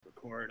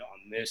record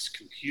on this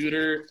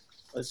computer.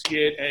 Let's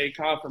get a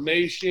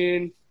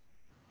confirmation.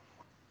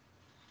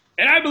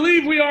 And I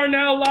believe we are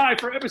now live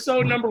for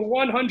episode number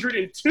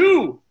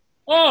 102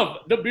 of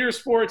the Beer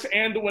Sports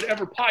and the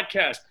Whatever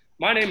podcast.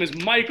 My name is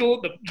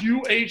Michael, the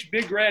UH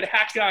Big Red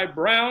Hat Guy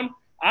Brown.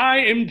 I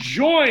am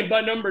joined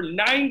by number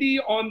 90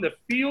 on the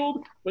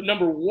field, but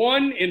number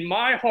 1 in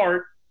my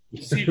heart,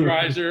 Zeke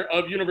Riser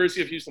of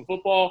University of Houston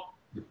football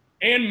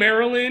and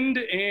Maryland.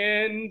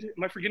 And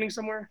am I forgetting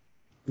somewhere?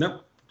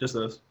 Nope, just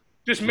those.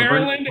 Just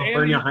Maryland and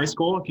Lavernia High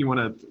School, if you want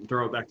to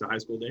throw it back to high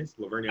school days.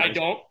 I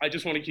don't. I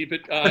just want to keep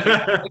it.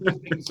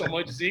 Thank you so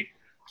much, Zeke.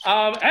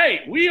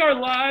 Hey, we are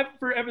live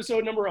for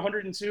episode number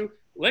 102.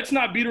 Let's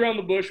not beat around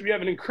the bush. We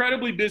have an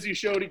incredibly busy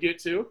show to get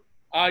to.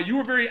 You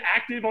were very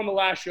active on the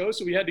last show,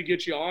 so we had to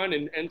get you on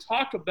and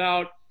talk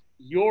about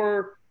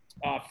your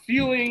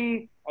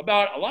feeling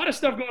about a lot of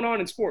stuff going on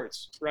in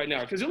sports right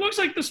now, because it looks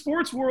like the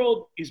sports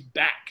world is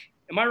back.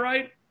 Am I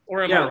right?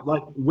 Or am I right?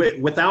 Like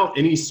without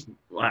any –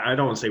 I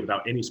don't want to say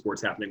without any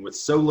sports happening. With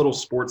so little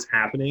sports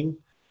happening,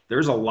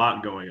 there's a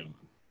lot going on,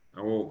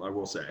 I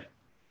will say.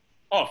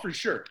 Oh, for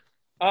sure.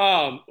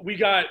 We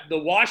got the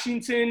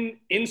Washington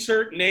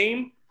insert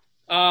name.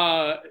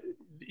 They're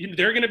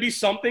going to be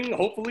something,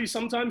 hopefully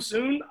sometime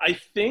soon, I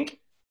think.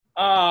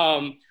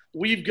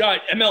 We've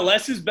got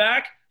MLS is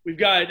back. We've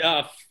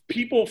got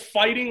people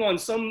fighting on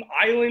some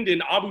island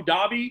in Abu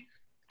Dhabi.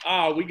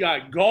 We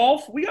got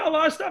golf. We got a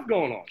lot of stuff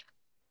going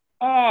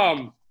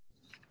on.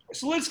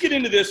 So let's get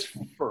into this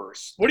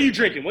first. What are you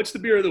drinking? What's the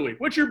beer of the week?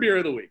 What's your beer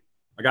of the week?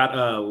 I got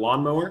a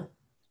Lawnmower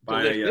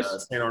by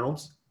St.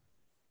 Arnold's.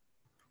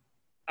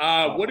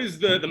 What is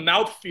the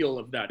mouthfeel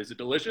of that? Is it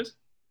delicious?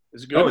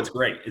 Is it good? Oh, it's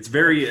great. It's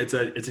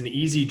an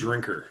easy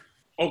drinker.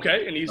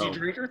 Okay, an easy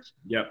drinker?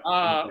 Yep.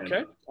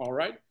 Okay, all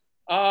right.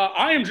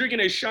 I am drinking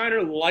a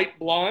Shiner Light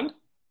Blonde.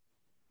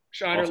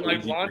 Shiner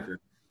Light Blonde.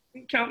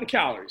 Counting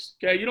calories.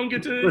 Okay, you don't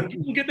get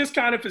this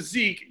kind of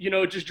physique,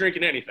 just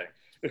drinking anything.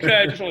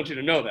 Okay, I just want you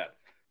to know that.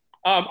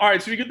 All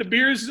right, so we get the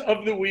beers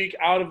of the week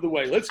out of the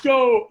way. Let's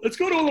go to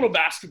a little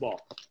basketball.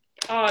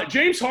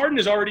 James Harden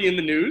is already in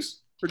the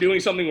news for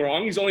doing something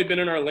wrong. He's only been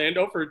in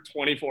Orlando for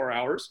 24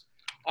 hours.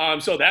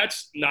 So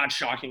that's not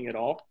shocking at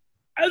all.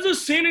 As a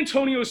San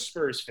Antonio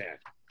Spurs fan,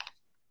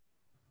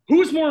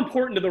 who is more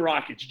important to the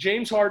Rockets,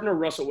 James Harden or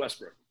Russell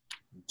Westbrook?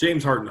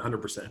 James Harden,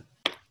 100%.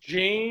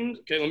 James,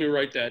 okay, let me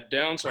write that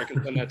down so I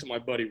can send that to my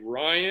buddy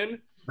Ryan.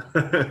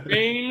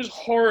 James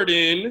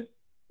Harden,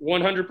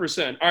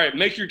 100%. All right,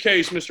 make your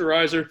case, Mr.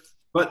 Riser.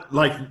 But,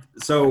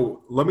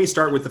 so let me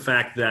start with the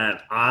fact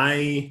that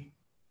I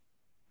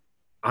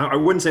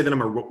wouldn't say that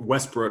I'm a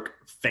Westbrook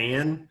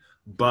fan,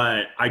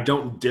 but I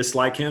don't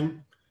dislike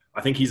him.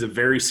 I think he's a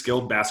very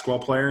skilled basketball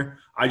player.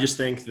 I just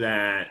think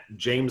that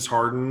James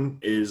Harden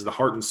is the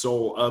heart and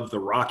soul of the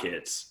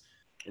Rockets.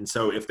 And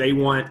so if they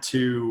want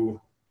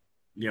to,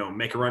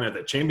 make a run at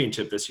the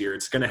championship this year,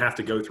 it's going to have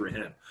to go through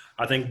him.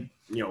 I think,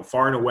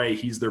 far and away,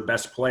 he's their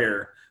best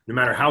player. No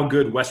matter how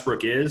good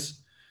Westbrook is,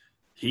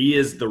 he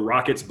is the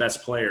Rockets'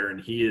 best player, and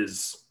he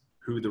is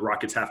who the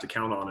Rockets have to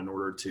count on in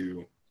order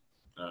to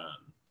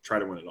try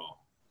to win it all.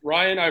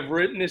 Ryan, I've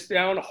written this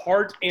down,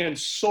 heart and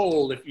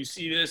soul. If you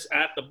see this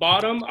at the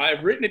bottom,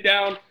 I've written it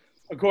down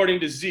according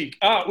to Zeke.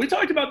 We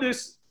talked about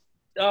this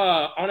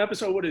on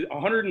episode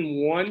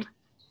 101.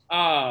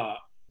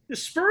 The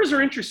Spurs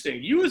are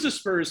interesting. You as a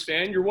Spurs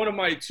fan, you're one of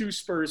my 2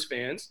 Spurs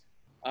fans.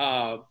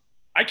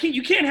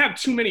 You can't have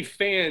too many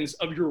fans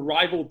of your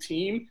rival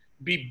team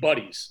be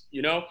buddies,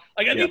 I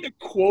think the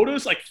quota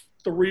is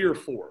 3 or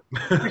 4.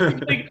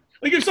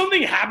 If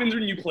something happens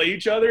when you play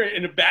each other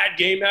and a bad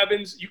game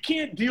happens, you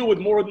can't deal with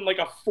more than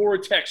a 4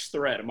 text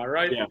thread. Am I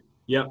right? Yeah.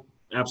 Yep.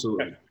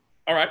 Absolutely. Okay.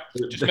 All right.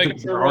 Just making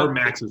sure there are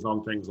maxes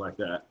on things like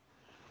that.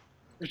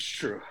 It's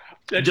true.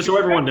 Just so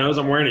everyone knows,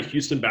 I'm wearing a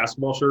Houston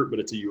basketball shirt, but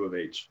it's a U of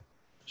H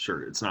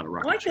shirt. It's not a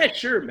Rocket. I like that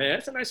shirt, man.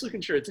 It's a nice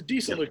looking shirt. It's a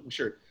decent looking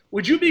shirt.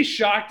 Would you be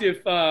shocked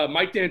if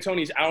Mike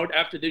D'Antoni's out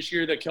after this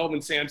year that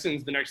Kelvin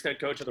Sampson's the next head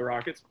coach of the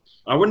Rockets?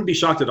 I wouldn't be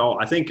shocked at all.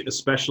 I think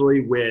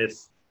especially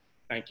with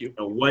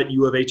what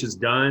U of H has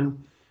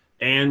done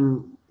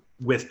and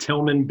with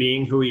Tillman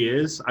being who he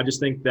is, I just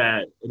think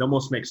that it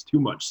almost makes too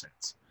much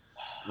sense.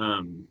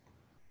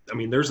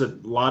 There's a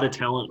lot of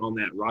talent on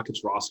that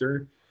Rockets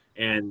roster,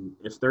 and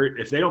if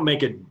they don't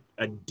make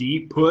a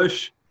deep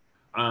push,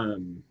 I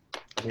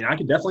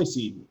could definitely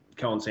see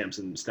Kellen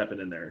Sampson stepping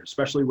in there,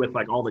 especially with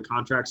all the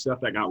contract stuff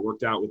that got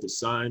worked out with his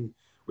son,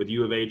 with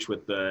U of H,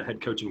 with the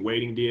head coaching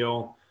waiting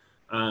deal.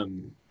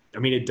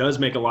 It does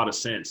make a lot of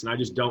sense, and I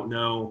just don't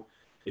know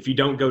if you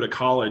don't go to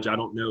college. I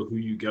don't know who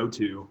you go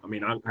to. I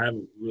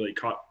haven't really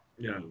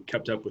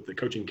kept up with the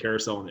coaching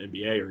carousel in the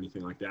NBA or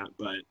anything like that,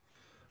 but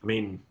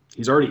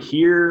he's already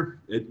here.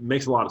 It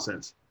makes a lot of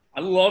sense. I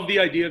love the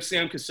idea of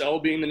Sam Cassell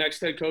being the next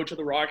head coach of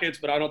the Rockets,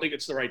 but I don't think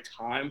it's the right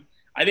time.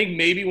 I think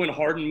maybe when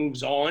Harden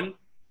moves on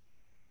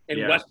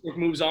and Westbrook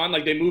moves on,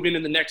 they move into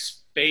the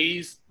next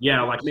phase.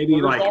 Yeah, maybe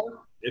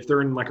if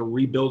they're in a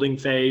rebuilding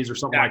phase or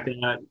something like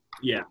that.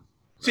 Yeah.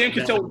 Sam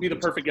Cassell would be the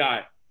perfect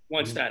guy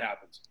once that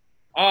happens.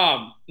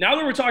 Now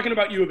that we're talking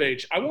about U of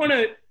H, I want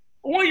to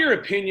I want your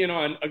opinion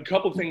on a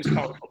couple things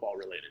college football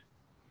related.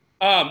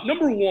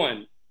 Number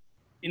one,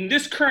 in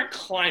this current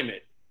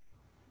climate,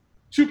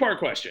 two-part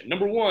question.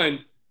 Number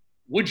one,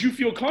 would you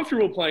feel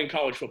comfortable playing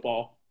college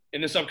football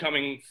in this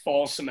upcoming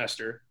fall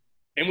semester?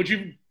 And would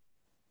you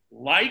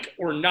like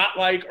or not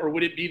like, or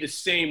would it be the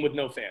same with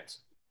no fans?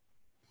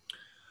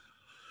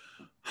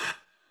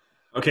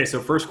 Okay, so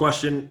first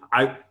question,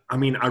 I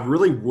mean, I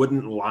really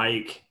wouldn't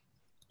like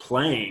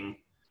playing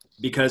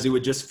because it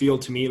would just feel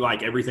to me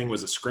like everything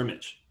was a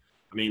scrimmage.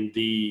 I mean,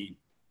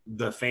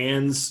 the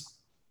fans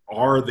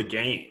are the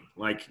game.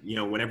 Like, you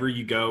know, whenever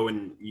you go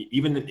and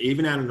even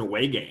at an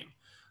away game,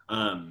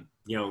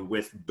 you know,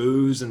 with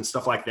booze and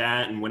stuff like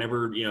that, and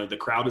whenever, you know, the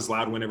crowd is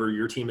loud whenever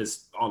your team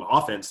is on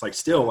offense, like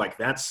still like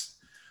that's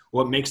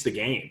what makes the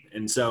game.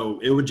 And so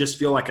it would just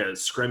feel like a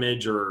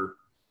scrimmage or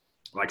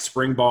like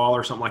spring ball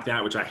or something like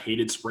that, which I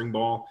hated spring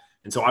ball.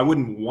 And so I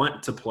wouldn't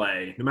want to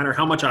play, no matter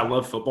how much I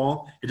love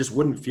football, it just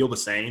wouldn't feel the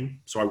same.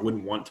 So I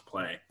wouldn't want to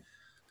play.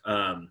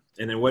 And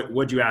then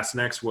what'd you ask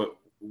next? What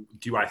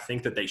do I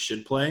think that they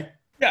should play?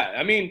 Yeah,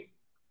 I mean,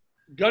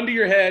 gun to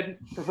your head,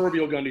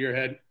 proverbial gun to your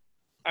head.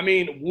 I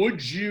mean,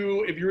 would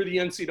you, if you were the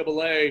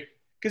NCAA,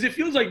 because it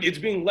feels like it's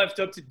being left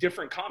up to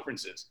different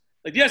conferences.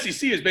 Like the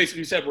SEC has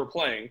basically said we're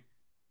playing.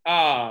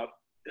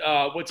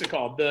 What's it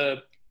called?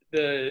 The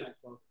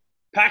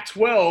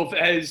Pac-12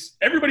 has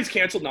everybody's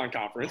canceled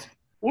non-conference.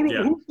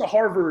 Who's the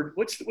Harvard?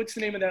 What's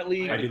the name of that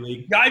league? Ivy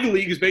League. The Ivy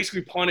League is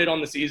basically punted on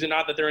the season.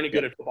 Not that they're any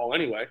good at football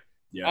anyway.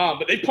 Yeah.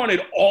 But they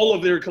punted all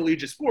of their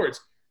collegiate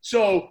sports.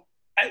 So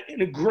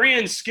in a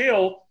grand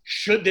scale,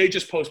 should they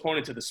just postpone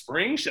it to the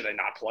spring? Should they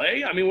not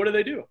play? I mean, what do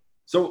they do?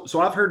 So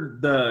I've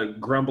heard the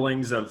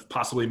grumblings of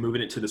possibly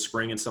moving it to the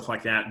spring and stuff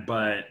like that.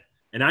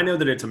 And I know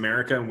that it's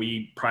America and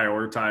we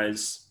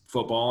prioritize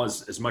football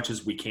as much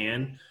as we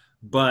can.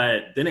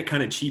 But then it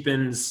kind of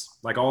cheapens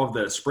like all of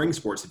the spring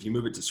sports if you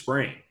move it to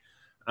spring.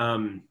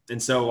 And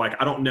so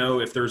like, I don't know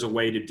if there's a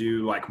way to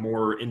do like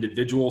more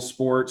individual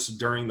sports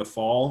during the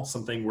fall,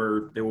 something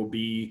where there will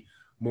be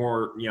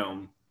more, you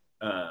know,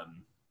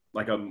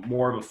 like a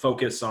more of a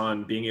focus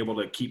on being able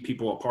to keep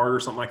people apart or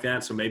something like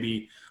that. So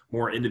maybe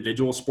more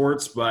individual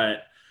sports,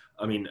 but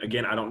I mean,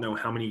 again, I don't know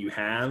how many you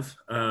have.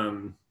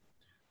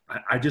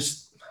 I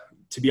just,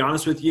 to be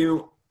honest with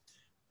you,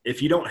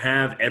 if you don't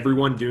have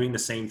everyone doing the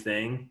same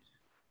thing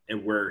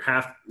and where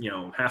half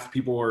the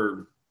people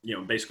are, you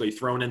know, basically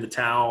throwing in the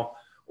towel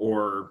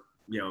or,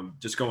 you know,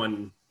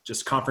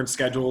 just conference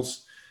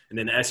schedules. And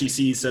then the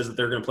SEC says that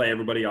they're going to play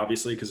everybody,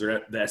 obviously, because they're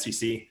at the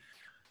SEC.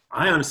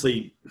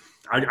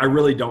 I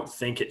really don't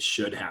think it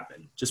should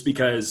happen just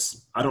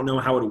because I don't know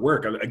how it would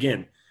work.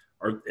 Again,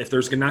 or if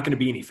there's not going to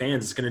be any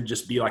fans, it's going to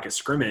just be like a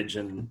scrimmage.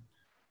 And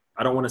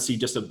I don't want to see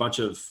just a bunch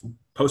of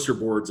poster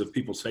boards of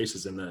people's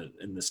faces in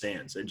the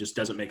stands. It just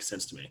doesn't make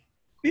sense to me.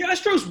 The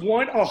Astros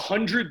want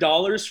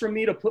 $100 from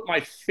me to put my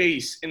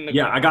face in the.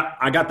 Yeah,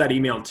 I got that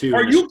email too.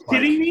 Are you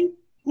kidding me?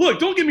 Look,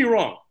 don't get me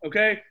wrong,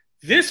 okay?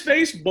 This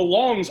face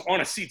belongs on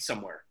a seat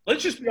somewhere.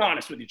 Let's just be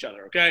honest with each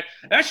other, okay?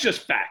 That's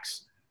just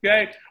facts,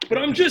 okay? But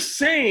I'm just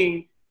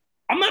saying,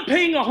 I'm not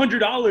paying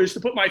 $100 to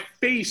put my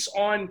face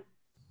on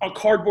a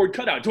cardboard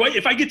cutout.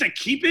 If I get to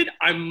keep it,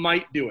 I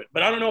might do it,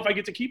 but I don't know if I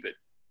get to keep it.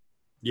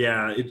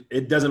 Yeah,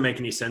 it doesn't make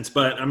any sense.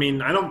 But I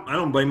mean, I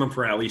don't blame them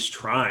for at least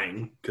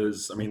trying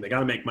because I mean they got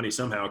to make money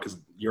somehow because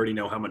you already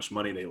know how much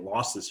money they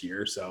lost this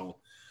year. So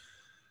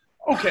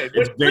okay,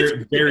 it's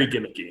very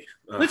gimmicky.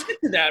 Let's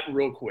get to that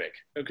real quick.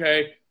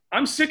 Okay,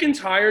 I'm sick and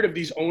tired of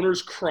these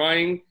owners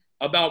crying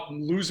about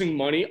losing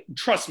money.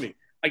 Trust me,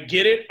 I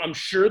get it. I'm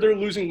sure they're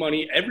losing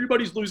money.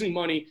 Everybody's losing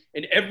money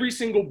in every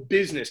single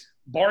business.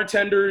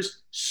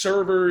 Bartenders,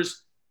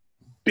 servers,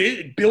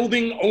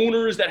 building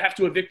owners that have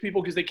to evict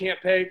people because they can't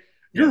pay.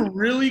 You're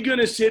really going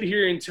to sit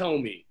here and tell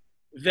me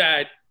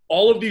that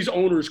all of these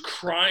owners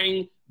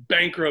crying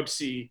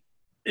bankruptcy,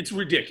 it's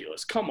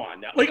ridiculous. Come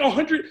on now. Like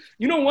 100,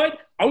 you know what?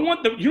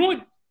 You know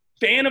what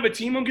fan of a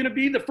team I'm going to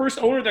be? The first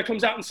owner that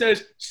comes out and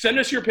says, send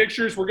us your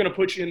pictures. We're going to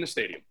put you in the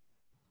stadium.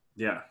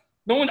 Yeah.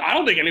 I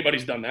don't think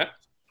anybody's done that.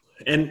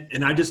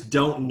 And I just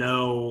don't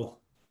know.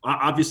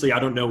 Obviously, I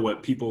don't know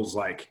what people's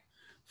like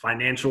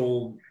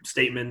financial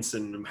statements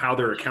and how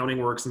their accounting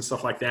works and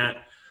stuff like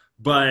that.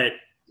 But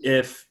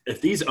if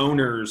these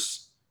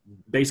owners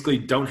basically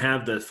don't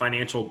have the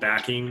financial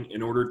backing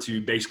in order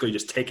to basically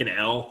just take an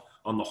L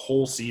on the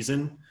whole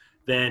season,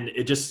 then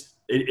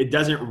it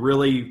doesn't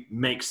really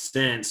make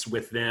sense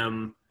with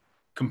them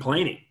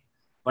complaining.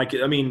 Like,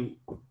 I mean,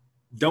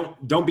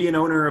 don't be an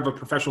owner of a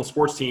professional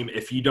sports team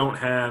if you don't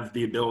have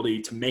the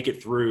ability to make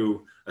it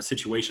through a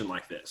situation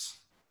like this.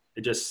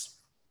 It just,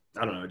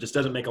 I don't know, it just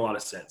doesn't make a lot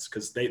of sense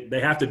because they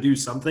have to do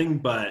something,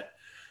 but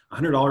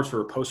 $100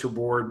 for a poster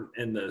board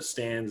in the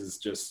stands is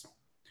just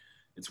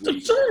it's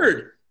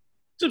absurd.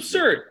 It's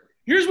absurd.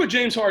 Here's what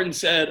James Harden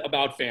said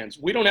about fans.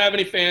 We don't have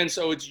any fans,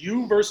 so it's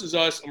you versus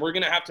us, and we're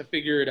going to have to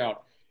figure it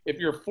out. If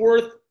you're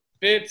 4th,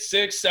 5th,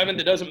 6th, 7th,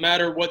 it doesn't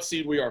matter what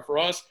seed we are. For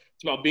us,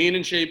 it's about being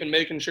in shape and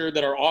making sure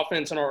that our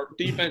offense and our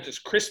defense is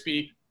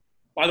crispy.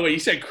 By the way, he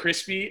said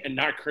crispy and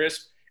not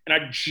crisp, and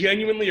I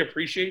genuinely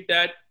appreciate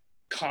that.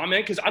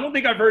 comment because I don't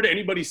think I've heard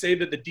anybody say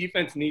that the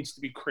defense needs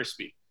to be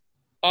crispy.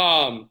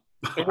 I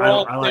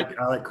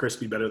like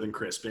crispy better than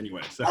crisp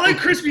anyway. So. I like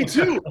crispy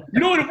too. You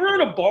know what? If we're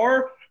in a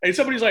bar and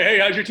somebody's like, "Hey,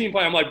 how's your team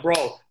play?" I'm like,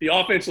 "Bro, the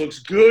offense looks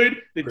good.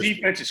 The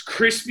defense is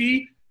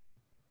crispy."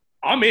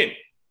 I'm in.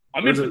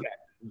 I'm in for that.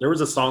 There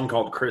was a song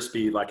called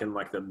 "Crispy" like in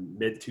like the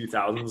mid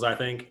 2000s. I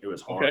think it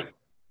was hard.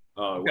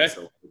 Okay.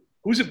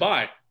 Who's it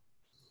by?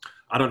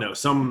 I don't know.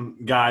 Some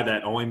guy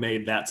that only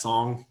made that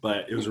song,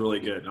 but it was really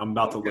good. I'm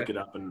about to look it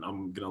up, and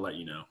I'm gonna let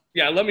you know.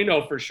 Yeah, let me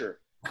know for sure.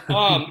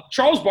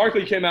 Charles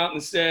Barkley came out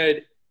and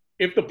said,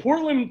 if the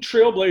Portland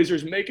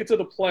Trailblazers make it to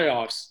the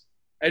playoffs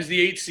as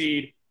the 8th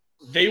seed,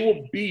 they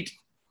will beat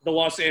the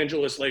Los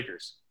Angeles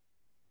Lakers.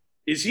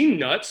 Is he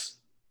nuts?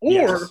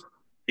 Or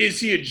is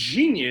he a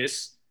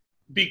genius?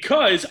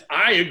 Because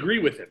I agree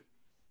with him.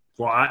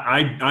 Well,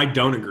 I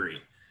don't agree.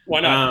 Why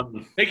not?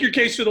 Make your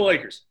case for the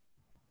Lakers.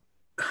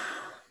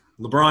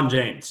 LeBron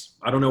James.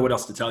 I don't know what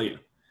else to tell you.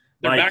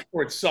 Their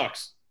backcourt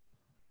sucks.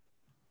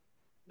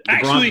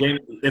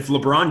 If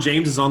LeBron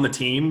James is on the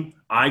team,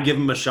 I give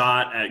him a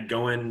shot at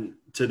going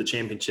to the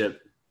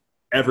championship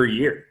every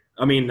year.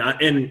 I mean,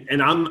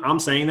 and I'm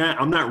saying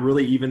that I'm not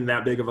really even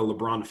that big of a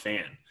LeBron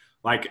fan.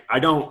 Like, I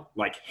don't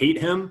like hate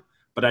him,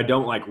 but I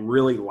don't like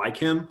really like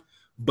him.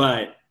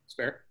 But it's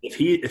fair.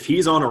 If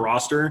he's on a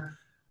roster,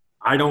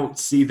 I don't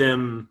see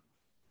them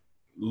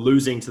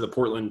losing to the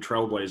Portland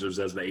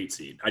Trailblazers as the 8th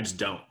seed. I just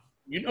don't.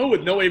 You know,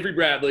 with no Avery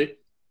Bradley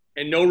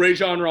and no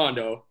Rajon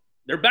Rondo,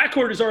 their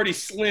backcourt is already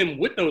slim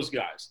with those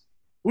guys.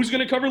 Who's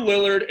going to cover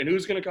Lillard and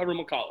who's going to cover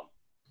McCollum?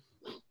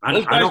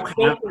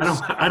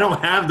 I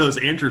don't have those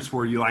answers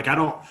for you. Like I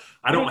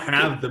don't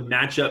have the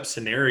matchup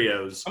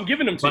scenarios. I'm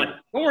giving them to you.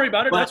 Don't worry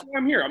about it. That's why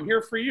I'm here. I'm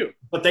here for you.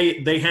 But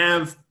they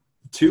have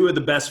 2 of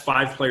the best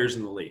 5 players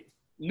in the league.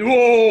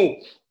 No.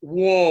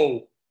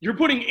 Whoa. You're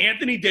putting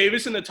Anthony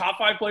Davis in the top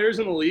 5 players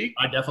in the league?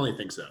 I definitely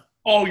think so.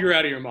 Oh, you're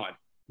out of your mind.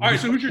 All right,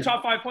 so who's your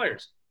top 5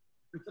 players?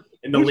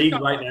 In the league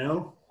right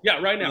now? Yeah,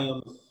 right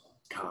now.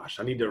 Gosh,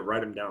 I need to write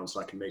them down so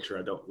I can make sure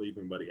I don't leave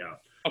anybody out.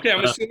 Okay,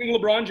 I'm assuming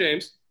LeBron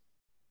James.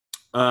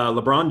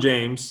 LeBron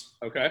James.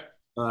 Okay.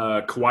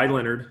 Kawhi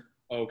Leonard.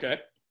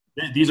 Okay.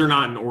 These are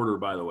not in order,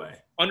 by the way.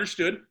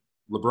 Understood.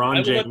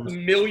 LeBron James. Let the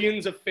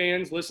millions of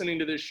fans listening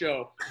to this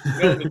show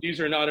know that these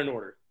are not in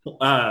order.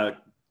 Kawhi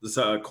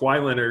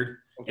Leonard,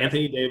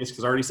 Anthony Davis,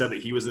 because I already said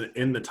that he was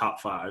in the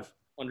top 5.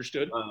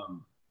 Understood.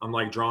 I'm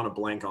like drawing a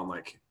blank on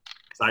like –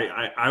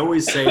 I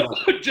always say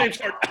 – James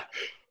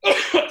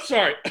Harden.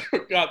 Sorry.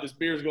 God, this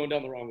beer is going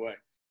down the wrong way.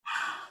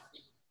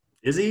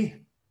 Is he?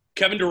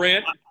 Kevin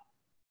Durant.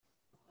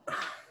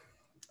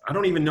 I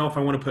don't even know if I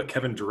want to put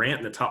Kevin Durant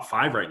in the top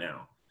 5 right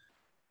now.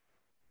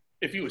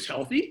 If he was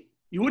healthy,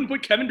 you wouldn't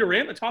put Kevin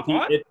Durant in the top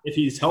 5? If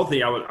he's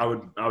healthy, I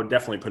would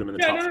definitely put him in the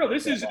top 5. No.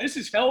 This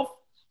is health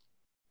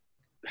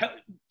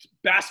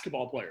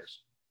basketball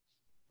players.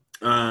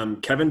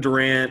 Kevin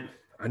Durant.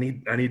 I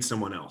need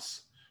someone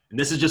else. And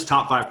this is just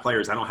top 5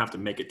 players. I don't have to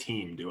make a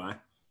team, do I? You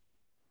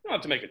don't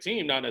have to make a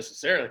team, not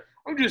necessarily.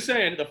 I'm just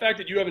saying the fact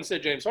that you haven't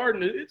said James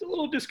Harden, it's a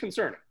little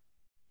disconcerting.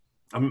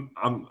 I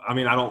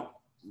don't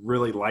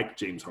really like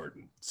James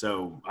Harden,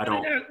 so I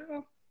don't. Yeah,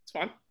 it's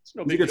fine. It's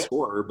no big deal. He's a good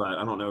scorer, but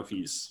I don't know if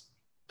he's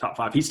top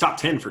 5. He's top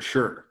 10 for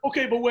sure.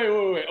 Okay, but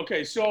wait.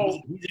 Okay, so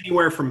he's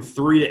anywhere from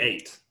 3 to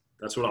 8.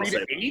 That's what I'll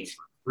say. 8?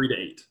 3 to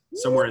 8,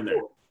 somewhere in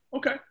there.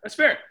 Okay, that's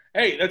fair.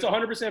 Hey, that's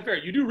 100% fair.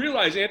 You do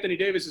realize Anthony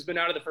Davis has been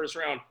out of the first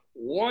round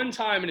one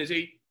time in his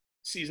 8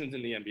 seasons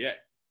in the NBA,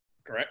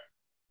 correct?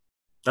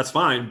 That's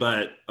fine,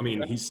 but, I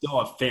mean, he's still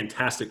a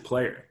fantastic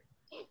player.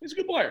 He's a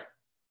good player.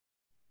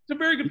 He's a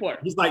very good player.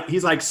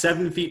 He's like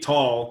 7 feet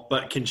tall,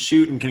 but can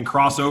shoot and can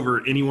cross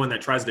over anyone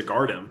that tries to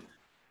guard him.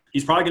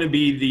 He's probably going to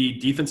be the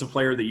defensive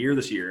player of the year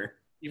this year.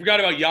 You forgot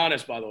about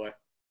Giannis, by the way.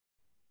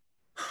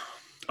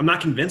 I'm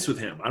not convinced with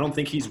him. I don't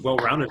think he's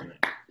well-rounded in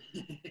it.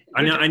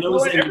 I know.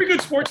 Well, every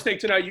good sports take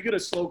tonight, you get a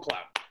slow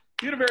clap.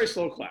 You get a very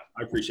slow clap.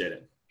 I appreciate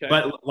it. Okay.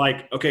 But,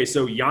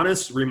 so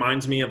Giannis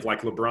reminds me of,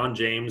 like, LeBron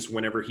James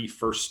whenever he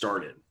first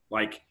started.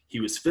 Like, he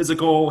was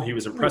physical. He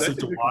was impressive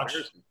to watch.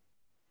 Comparison.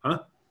 Huh?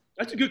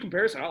 That's a good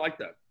comparison. I like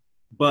that.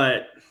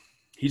 But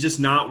he's just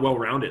not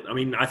well-rounded. I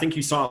mean, I think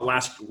you saw it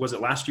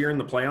last year in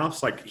the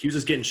playoffs? Like, he was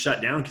just getting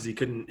shut down because he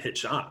couldn't hit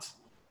shots.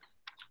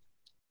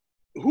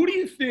 Who do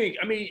you think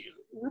 – I mean,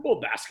 we're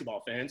both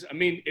basketball fans. I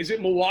mean, is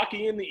it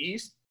Milwaukee in the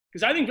East?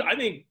 Because I think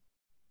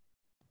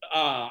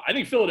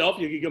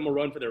Philadelphia could give them a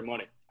run for their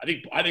money.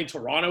 I think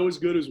Toronto is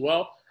good as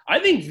well. I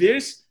think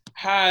this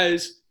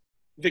has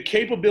the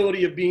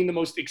capability of being the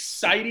most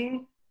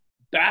exciting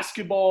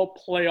basketball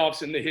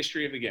playoffs in the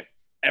history of the game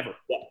ever.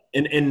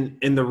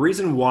 And the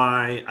reason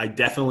why I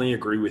definitely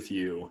agree with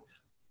you,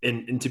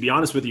 and to be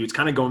honest with you, it's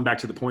kind of going back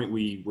to the point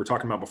we were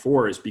talking about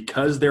before, is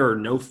because there are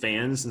no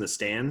fans in the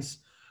stands,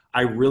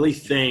 I really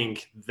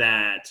think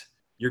that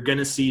you're going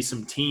to see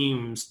some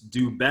teams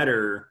do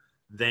better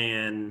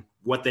than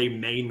what they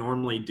may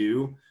normally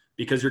do,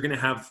 because you're going to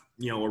have,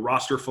 a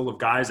roster full of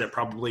guys that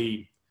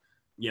probably,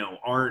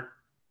 aren't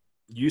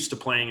used to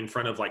playing in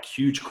front of like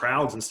huge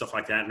crowds and stuff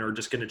like that, and are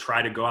just going to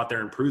try to go out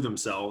there and prove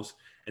themselves.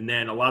 And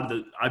then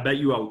I bet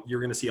you're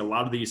going to see a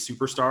lot of these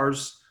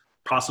superstars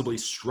possibly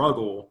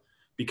struggle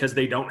because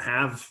they don't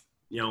have,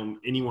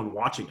 anyone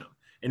watching them.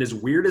 And as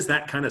weird as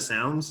that kind of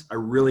sounds, I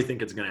really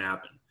think it's going to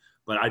happen.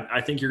 But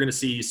I think you're going to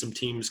see some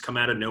teams come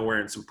out of nowhere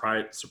and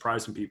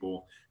surprise some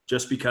people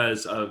just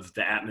because of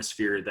the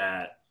atmosphere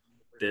that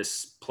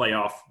this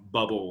playoff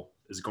bubble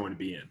is going to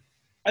be in.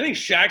 I think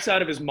Shaq's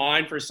out of his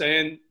mind for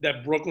saying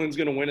that Brooklyn's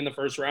going to win in the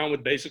first round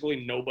with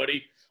basically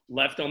nobody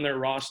left on their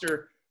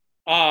roster.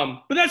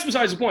 But that's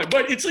besides the point.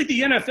 But it's like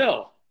the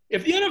NFL.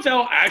 If the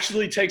NFL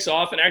actually takes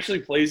off and actually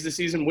plays the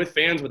season with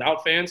fans,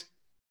 without fans,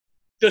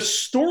 the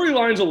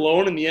storylines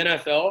alone in the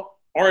NFL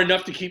are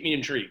enough to keep me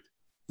intrigued.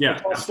 Yeah,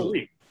 across the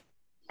league.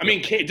 I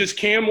mean, does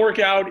Cam work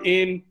out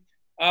in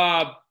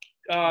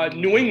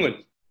New England?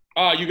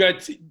 You got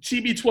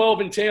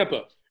TB12 in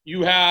Tampa.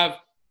 You have,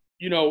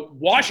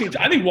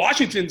 Washington. I think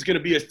Washington's going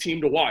to be a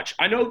team to watch.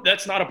 I know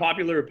that's not a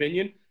popular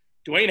opinion.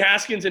 Dwayne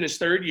Haskins in his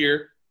third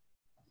year.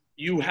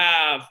 You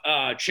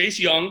have Chase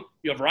Young.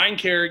 You have Ryan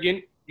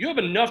Kerrigan. You have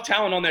enough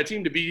talent on that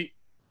team to be.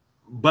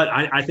 But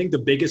I think the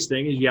biggest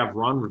thing is you have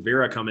Ron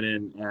Rivera coming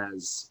in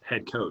as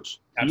head coach.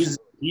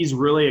 He's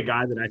really a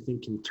guy that I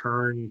think can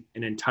turn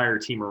an entire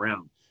team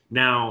around.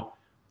 Now,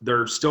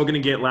 they're still going to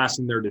get last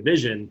in their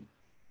division,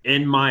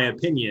 in my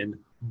opinion.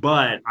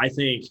 But I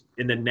think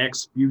in the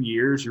next few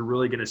years, you're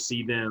really going to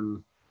see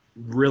them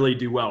really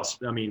do well.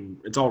 I mean,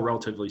 it's all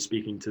relatively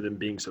speaking to them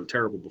being so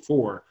terrible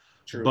before.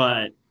 True.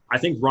 But I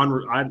think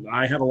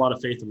I have a lot of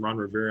faith in Ron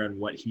Rivera and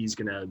what he's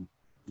going to,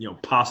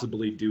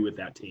 possibly do with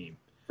that team.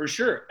 For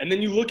sure. And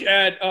then you look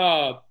at,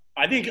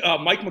 I think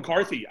Mike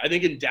McCarthy, I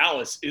think in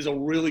Dallas is a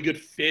really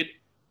good fit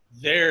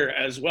there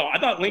as well. I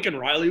thought Lincoln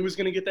Riley was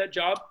going to get that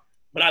job,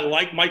 but I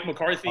like Mike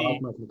McCarthy. I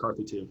like Mike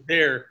McCarthy too.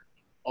 There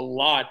a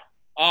lot.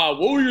 What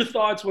were your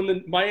thoughts when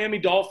the Miami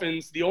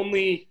Dolphins, the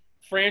only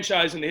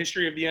franchise in the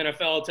history of the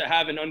NFL to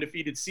have an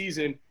undefeated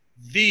season,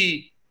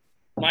 the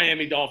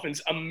Miami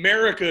Dolphins,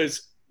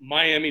 America's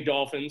Miami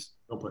Dolphins,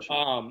 Don't push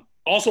it.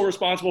 Also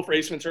responsible for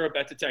Ace Ventura,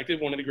 Pet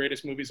Detective, one of the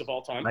greatest movies of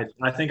all time.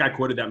 I think I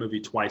quoted that movie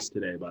twice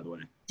today, by the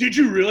way. Did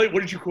you really? What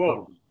did you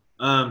quote?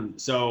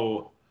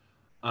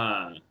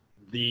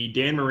 The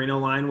Dan Marino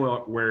line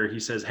where he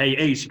says, "Hey,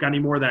 Ace, you got any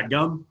more of that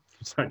gum?"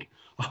 It's like,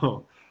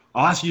 "Oh,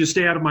 I'll ask you to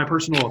stay out of my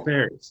personal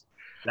affairs."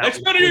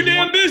 That's none of your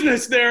damn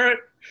business, Derek.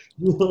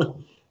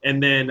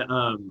 And then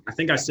I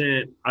think I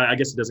sent – I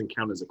guess it doesn't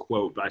count as a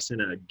quote, but I sent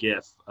a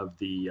GIF of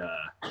the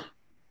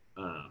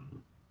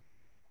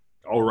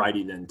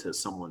alrighty then to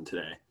someone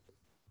today.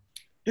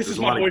 This is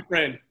my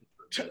boyfriend,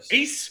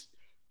 Ace.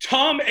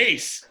 Tom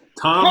Ace.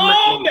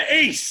 Tom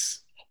Ace.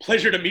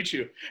 Pleasure to meet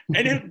you.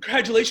 And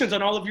congratulations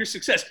on all of your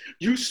success.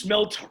 You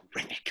smell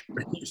terrific.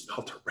 You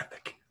smell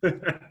terrific.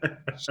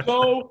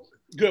 So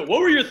good. What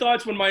were your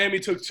thoughts when Miami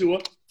took Tua?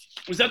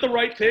 Was that the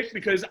right pick?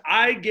 Because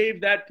I gave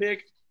that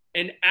pick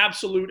an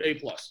absolute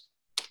A+.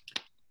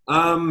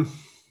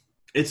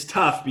 It's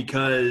tough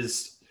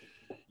because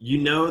you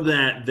know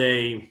that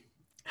they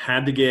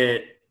had to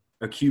get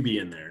a QB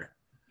in there.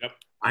 Yep.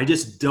 I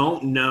just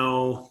don't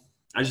know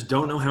how he's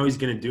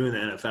going to do in the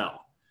NFL.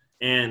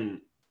 And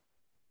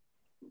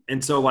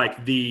so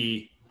like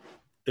the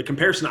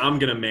comparison I'm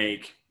going to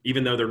make,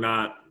 even though they're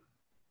not,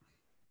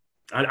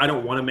 I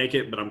don't want to make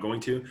it, but I'm going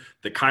to,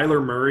 the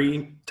Kyler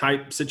Murray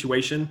type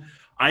situation.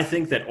 I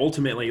think that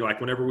ultimately,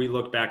 like whenever we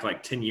look back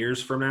like 10 years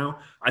from now,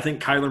 I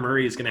think Kyler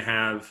Murray is going to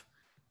have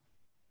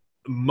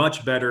a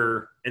much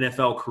better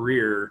NFL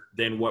career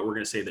than what we're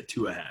going to say that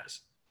Tua has.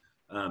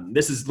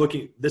 This is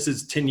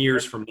 10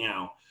 years from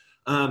now.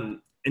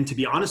 And to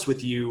be honest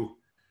with you,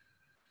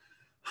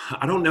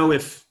 I don't know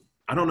if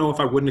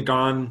I wouldn't have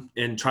gone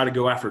and try to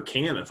go after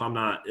Cam if I'm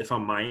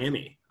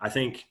Miami. I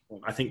think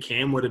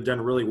Cam would have done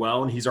really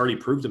well, and he's already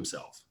proved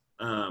himself.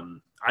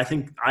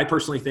 I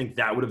personally think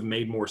that would have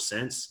made more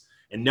sense.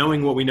 And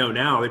knowing what we know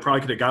now, they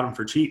probably could have got him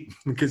for cheap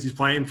because he's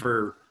playing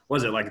for,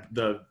 was it like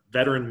the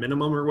veteran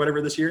minimum or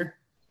whatever this year?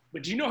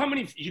 But do you know how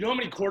many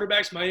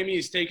quarterbacks Miami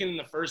has taken in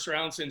the first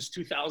round since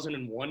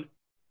 2001?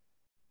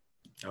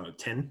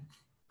 10.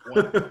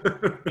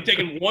 They've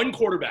taken one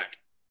quarterback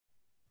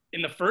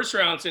in the first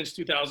round since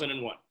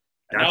 2001.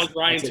 And that was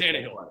Ryan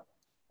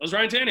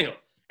Tannehill.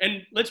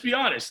 And let's be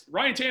honest,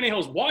 Ryan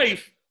Tannehill's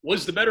wife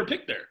was the better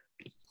pick there.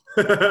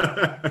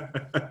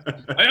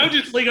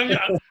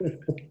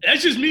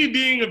 That's just me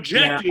being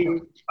objective. Yeah,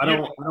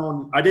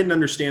 I didn't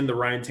understand the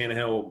Ryan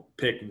Tannehill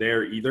pick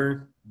there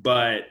either,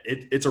 but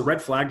it's a red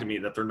flag to me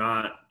that they're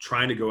not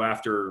trying to go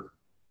after.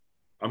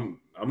 I'm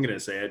going to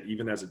say it,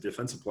 even as a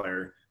defensive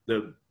player,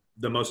 the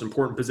most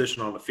important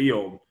position on the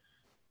field.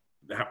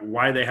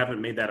 Why they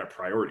haven't made that a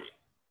priority?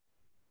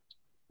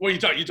 What are you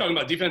talking? You talking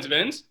about defensive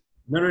ends?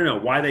 No.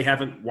 Why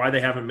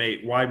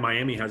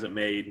Miami hasn't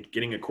made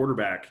getting a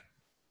quarterback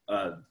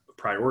a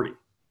priority?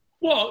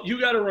 Well, you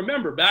got to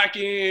remember back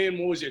in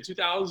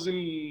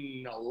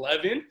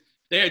 2011,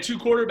 they had two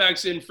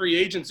quarterbacks in free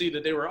agency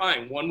that they were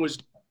eyeing. One was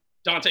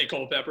Dante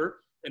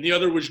Culpepper, and the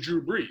other was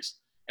Drew Brees.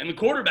 And the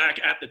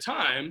quarterback at the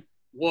time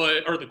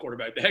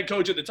the head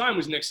coach at the time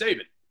was Nick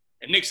Saban.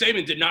 And Nick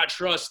Saban did not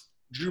trust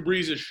Drew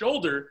Brees'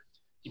 shoulder.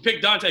 You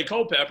pick Dante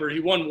Culpepper. He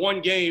won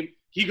one game.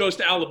 He goes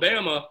to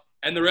Alabama,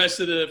 and the rest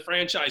of the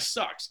franchise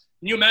sucks.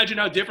 Can you imagine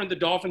how different the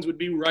Dolphins would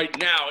be right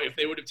now if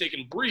they would have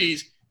taken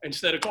Brees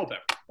instead of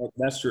Culpepper?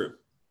 That's true.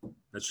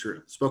 That's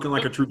true. Spoken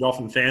like a true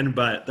Dolphin fan,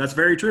 but that's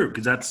very true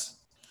because that's.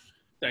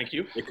 Thank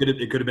you. It could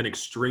have been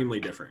extremely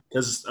different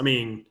because I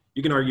mean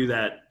you can argue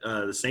that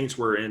the Saints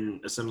were in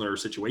a similar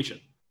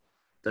situation,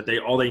 that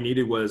all they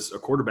needed was a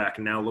quarterback,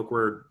 and now look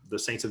where the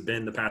Saints have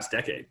been the past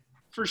decade.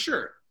 For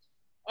sure.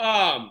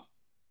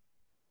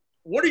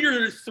 What are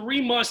your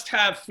 3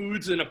 must-have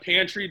foods in a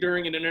pantry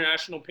during an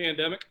international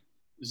pandemic?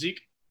 Zeke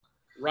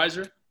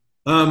Riser?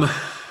 So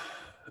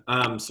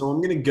I'm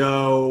going to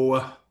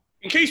go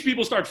 – in case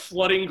people start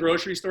flooding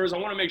grocery stores, I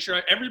want to make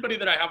sure everybody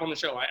that I have on the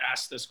show, I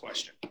ask this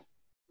question.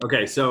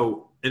 Okay,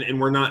 so and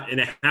we're not – and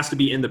it has to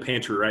be in the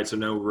pantry, right? So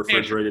no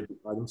refrigerated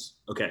items?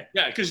 Okay.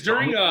 Yeah, because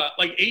during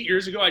like 8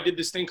 years ago, I did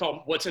this thing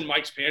called What's in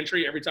Mike's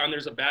Pantry every time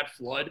there's a bad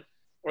flood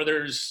or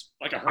there's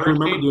like a hurricane. I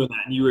remember doing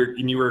that,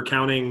 and you were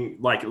counting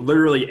like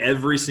literally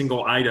every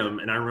single item,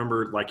 and I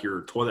remember like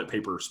your toilet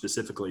paper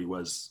specifically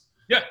was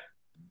 – yeah.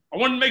 I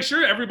want to make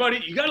sure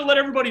you got to let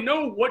everybody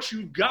know what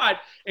you've got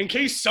in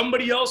case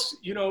somebody else,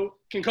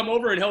 can come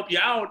over and help you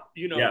out,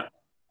 Yeah.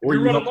 Or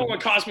you run along on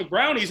Cosmic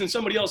Brownies and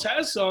somebody else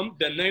has some,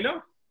 then they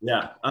know.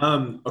 Yeah.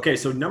 Okay,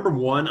 so number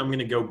 1, I'm going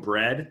to go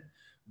bread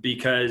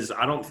because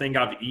I don't think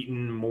I've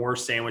eaten more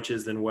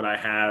sandwiches than what I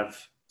have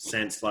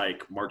since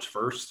like March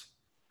 1st.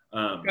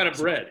 What kind of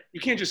bread?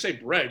 You can't just say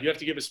bread. You have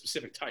to give a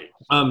specific type.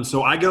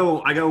 So I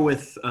go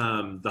with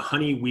the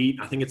honey wheat.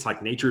 I think it's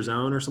like Nature's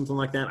Own or something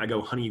like that. I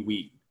go honey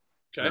wheat.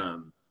 Okay.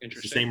 Interesting.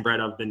 It's the same bread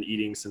I've been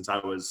eating since I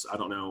was, I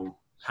don't know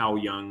how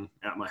young,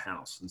 at my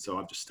house. And so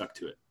I've just stuck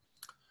to it.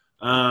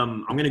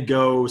 I'm going to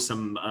go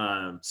some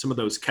of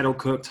those kettle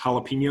cooked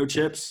jalapeno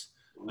chips.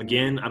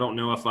 Again, I don't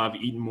know if I've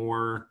eaten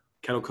more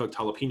kettle cooked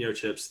jalapeno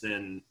chips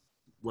than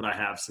what I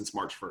have since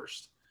March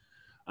 1st.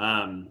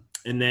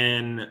 And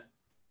then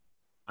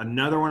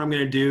another one I'm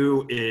going to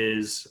do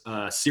is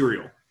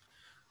cereal.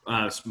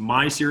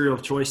 My cereal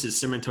of choice is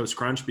Cinnamon Toast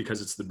Crunch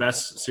because it's the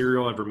best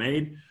cereal ever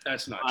made.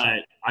 That's not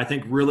true. I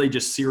think really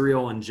just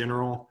cereal in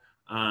general,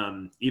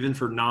 even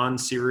for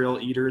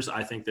non-cereal eaters,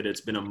 I think that it's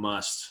been a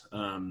must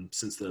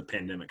since the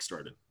pandemic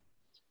started.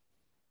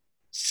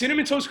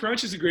 Cinnamon Toast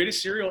Crunch is the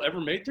greatest cereal ever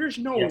made? There's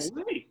no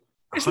way.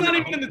 It's not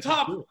even in the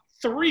top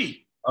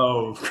 3.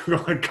 Oh,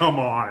 come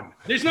on.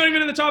 It's not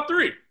even in the top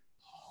 3.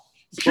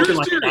 Spoken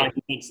like a guy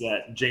who thinks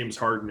that James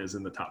Harden is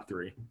in the top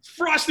 3.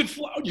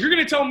 You're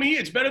going to tell me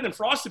it's better than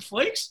Frosted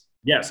Flakes?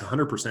 Yes,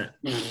 100%.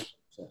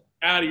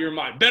 Out of your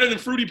mind. Better than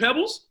Fruity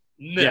Pebbles?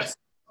 No. Yes,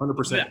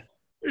 100%. No.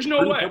 There's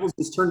no way. Pebbles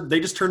just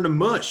turned to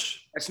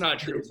mush. That's not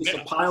true. It's just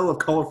a pile of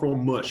colorful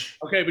mush.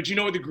 Okay, but you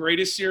know what the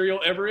greatest cereal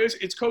ever is?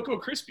 It's Cocoa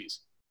Krispies.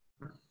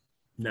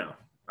 No.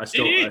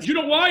 You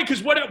know why?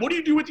 Because what do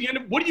you do at the end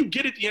what do you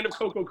get at the end of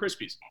Cocoa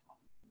Krispies?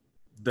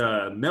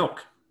 The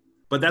milk.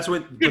 But that's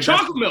what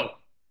chocolate milk.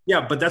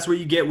 Yeah, but that's what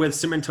you get with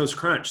Cinnamon Toast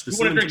Crunch. You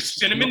want to drink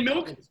cinnamon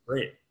milk? It's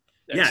great.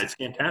 It's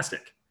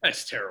fantastic.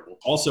 That's terrible.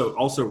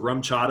 Also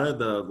rum chata,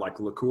 the like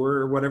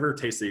liqueur or whatever,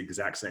 tastes the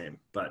exact same,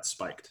 but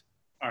spiked.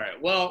 All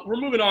right. Well, we're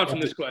moving on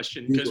from this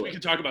question because we can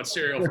talk about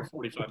cereal for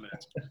 45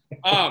 minutes.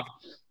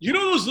 You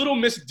know those little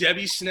Miss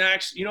Debbie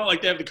snacks?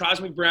 Like they have the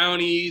Cosmic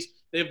Brownies,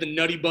 they have the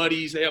Nutty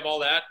Buddies, they have all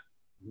that.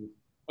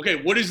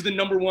 Okay, what is the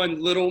number 1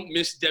 little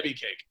Miss Debbie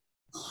cake?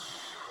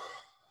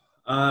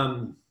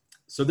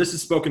 So this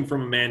is spoken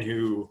from a man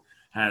who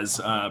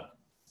has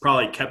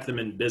probably kept them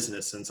in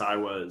business since I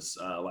was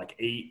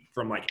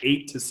from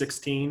 8 to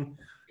 16.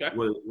 Okay.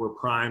 Were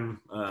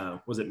prime.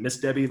 Was it Miss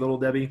Debbie, Little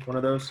Debbie, one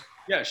of those?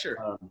 Yeah,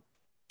 sure.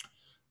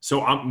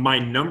 So my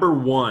number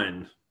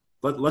 1,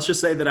 let's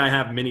just say that I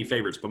have many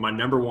favorites, but my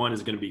number 1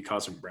 is going to be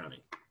Cosmic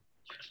Brownie.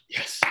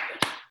 Yes.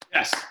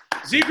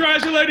 Zeke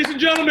Riser, ladies and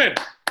gentlemen.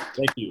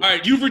 Thank you. All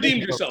right, you've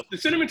redeemed yourself. The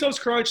Cinnamon Toast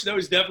Crunch, that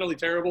was definitely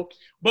terrible.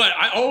 But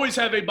I always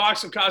have a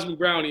box of Cosmic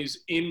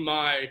Brownies in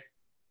my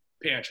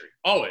pantry.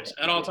 Always,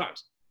 at all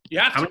times. You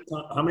have to.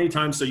 How many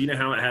times, so you know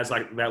how it has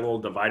like that little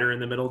divider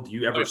in the middle? Do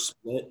you ever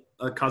split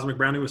a Cosmic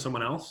Brownie with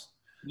someone else?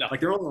 No.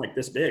 Like they're only like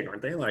this big,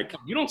 aren't they? Like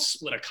you don't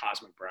split a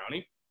Cosmic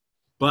Brownie.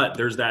 But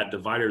there's that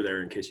divider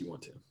there in case you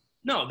want to.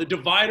 No, the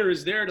divider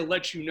is there to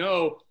let you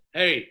know,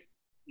 hey,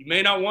 you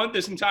may not want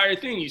this entire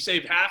thing. You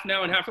save half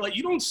now and half for later.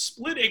 You don't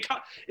split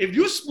if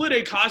you split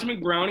a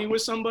Cosmic Brownie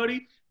with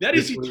somebody, that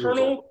is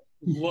eternal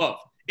love.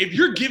 If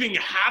you're giving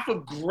half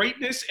of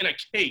greatness in a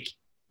cake,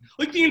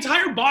 like the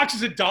entire box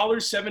is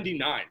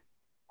 $1.79.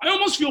 I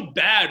almost feel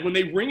bad when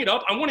they ring it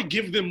up. I want to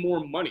give them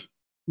more money.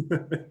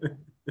 They're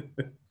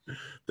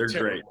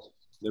great.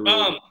 They're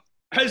really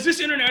has this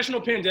international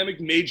pandemic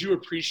made you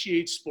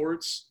appreciate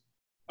sports?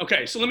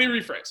 Okay, so let me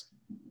rephrase.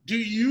 Do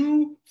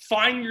you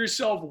find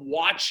yourself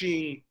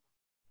watching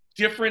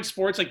different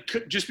sports, like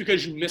just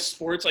because you miss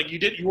sports? Like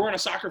you weren't a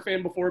soccer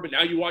fan before, but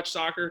now you watch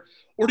soccer?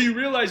 Or do you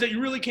realize that you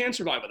really can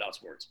survive without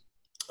sports?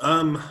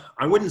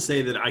 I wouldn't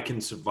say that I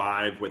can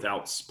survive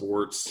without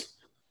sports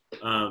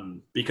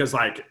because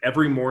like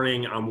every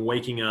morning I'm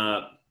waking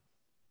up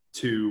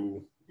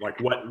to, like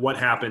what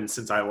happened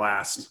since I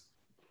last,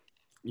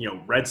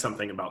 read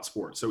something about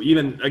sports. So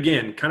even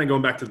again, kind of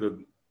going back to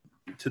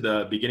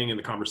the beginning of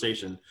the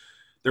conversation,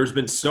 there's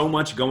been so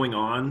much going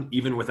on,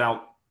 even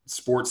without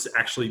sports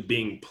actually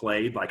being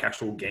played, like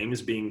actual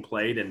games being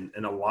played in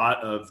a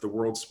lot of the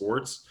world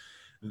sports,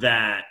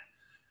 that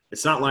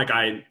it's not like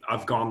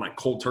I've gone like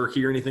cold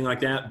turkey or anything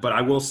like that. But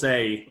I will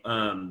say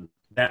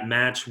that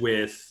match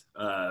with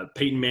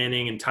Peyton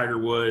Manning and Tiger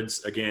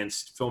Woods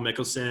against Phil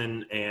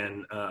Mickelson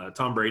and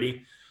Tom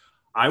Brady,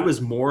 I was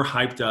more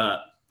hyped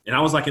up, and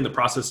I was like in the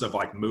process of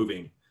like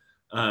moving.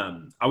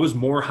 I was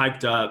more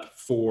hyped up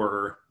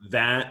for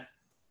that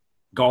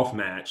golf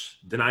match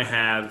than I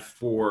have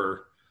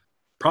for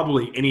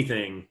probably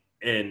anything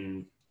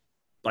in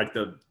like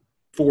the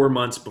 4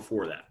 months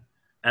before that,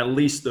 at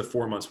least the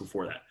 4 months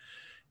before that.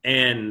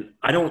 And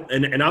I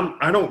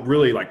don't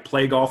really like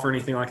play golf or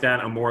anything like that.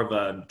 I'm more of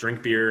a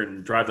drink beer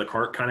and drive the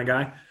cart kind of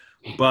guy.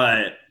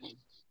 But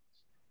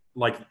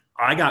like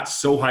I got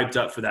so hyped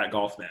up for that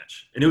golf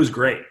match, and it was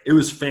great. It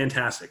was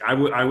fantastic.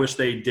 I wish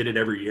they did it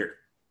every year.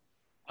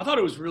 I thought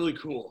it was really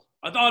cool.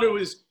 I thought it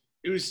was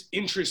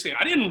interesting.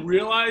 I didn't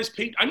realize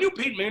I knew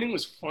Peyton Manning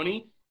was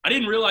funny. I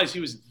didn't realize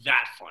he was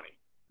that funny.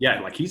 Yeah,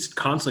 like he's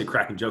constantly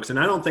cracking jokes, and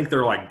I don't think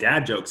they're like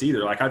dad jokes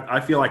either. Like I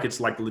feel like it's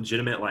like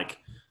legitimate, like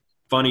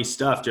funny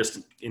stuff just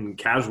in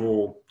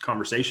casual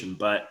conversation.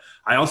 But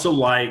I also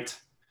liked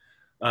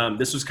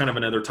this was kind of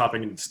another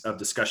topic of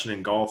discussion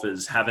in golf,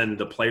 is having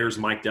the players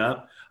mic'd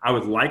up. I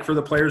would like for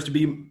the players to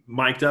be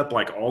mic'd up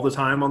like all the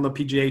time on the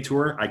PGA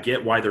Tour. I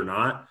get why they're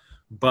not.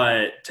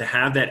 But to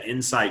have that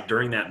insight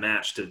during that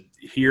match, to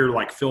hear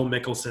like Phil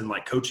Mickelson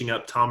like coaching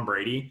up Tom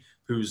Brady,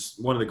 who's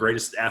one of the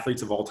greatest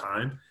athletes of all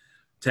time,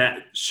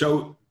 to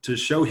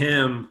show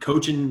him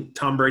coaching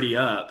Tom Brady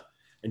up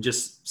and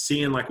just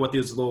seeing like what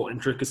these little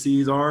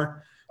intricacies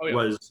are, it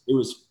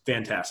was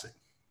fantastic.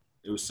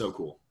 It was so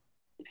cool.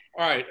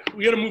 All right,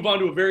 we got to move on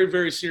to a very,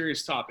 very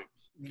serious topic.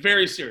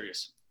 Very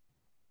serious.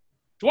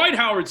 Dwight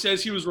Howard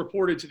says he was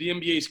reported to the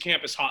NBA's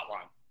campus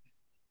hotline,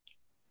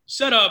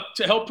 set up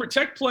to help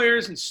protect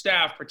players and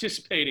staff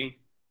participating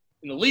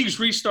in the league's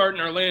restart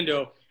in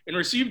Orlando, and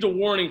received a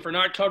warning for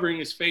not covering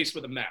his face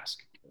with a mask.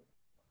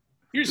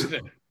 Here's the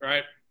thing,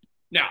 right?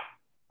 Now,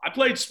 I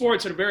played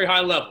sports at a very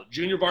high level,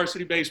 junior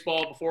varsity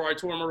baseball before I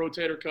tore my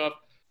rotator cuff.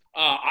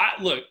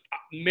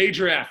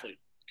 Major athlete,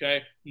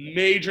 okay?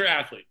 Major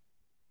athlete.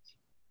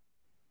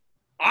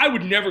 I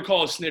would never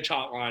call a snitch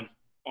hotline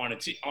on a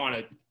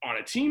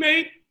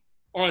teammate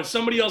or on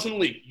somebody else in the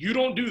league. You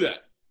don't do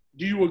that.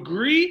 Do you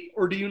agree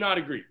or do you not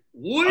agree?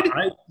 Would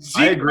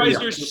Zeke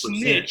Riser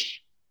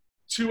snitch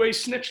to a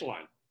snitch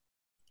line?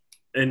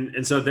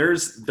 And so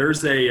there's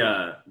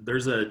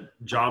a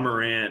Ja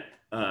Morant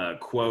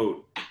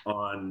quote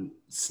on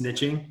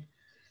snitching,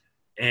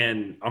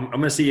 and I'm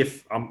gonna see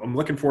if I'm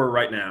looking for it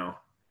right now.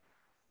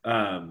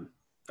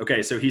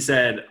 Okay, so he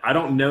said, "I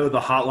don't know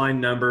the hotline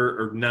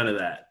number or none of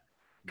that.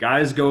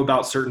 Guys go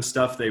about certain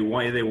stuff the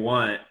way they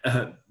want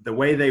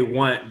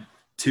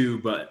to,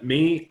 but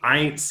me, I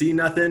ain't see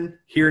nothing,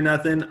 hear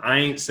nothing, I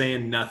ain't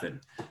saying nothing."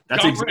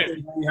 That's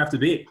exactly how you have to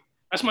be.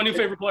 That's my new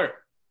favorite player.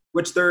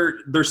 Which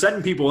they're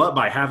setting people up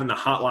by having the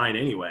hotline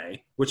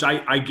anyway, which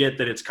I get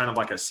that it's kind of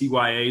like a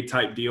CYA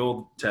type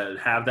deal to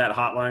have that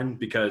hotline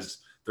because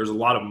there's a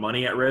lot of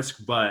money at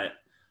risk. But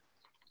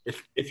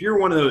if you're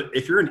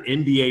an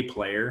NBA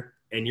player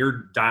and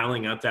you're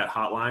dialing up that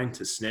hotline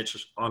to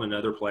snitch on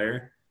another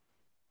player,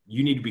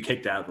 you need to be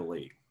kicked out of the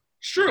league.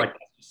 Sure. Like,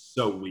 that's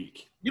so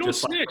weak. You don't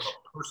snitch. Like from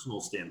a personal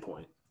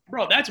standpoint.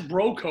 Bro, that's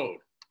bro code.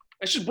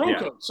 That's just bro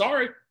code.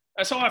 Sorry.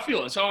 That's how I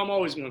feel. That's how I'm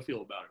always going to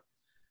feel about it.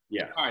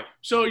 Yeah. All right.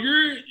 So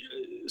your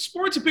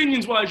sports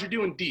opinions wise, you're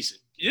doing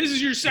decent. This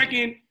is your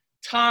second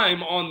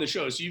time on the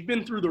show. So you've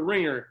been through the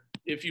ringer,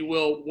 if you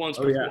will, once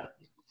before.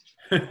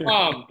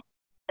 Yeah.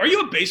 Are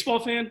you a baseball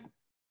fan?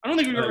 I don't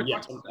think we've ever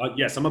talked about that.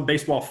 Yes, I'm a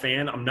baseball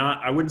fan.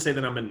 I wouldn't say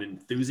that I'm an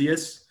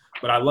enthusiast,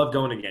 but I love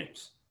going to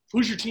games.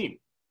 Who's your team?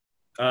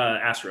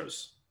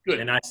 Astros.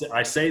 Good. And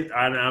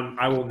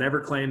I will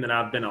never claim that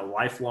I've been a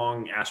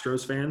lifelong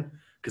Astros fan,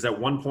 because at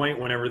one point,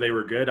 whenever they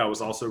were good, I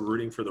was also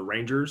rooting for the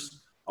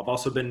Rangers. I've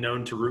also been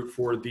known to root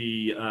for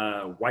the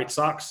White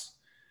Sox.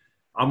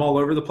 I'm all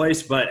over the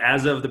place, but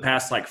as of the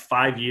past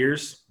 5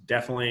 years,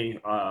 definitely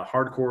a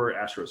hardcore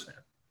Astros fan.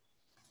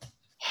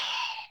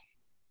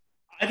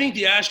 I think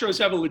the Astros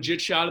have a legit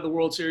shot at the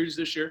World Series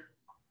this year.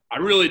 I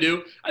really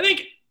do. I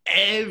think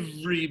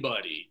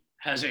everybody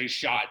has a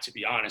shot, to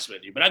be honest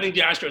with you. But I think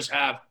the Astros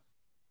have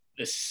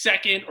the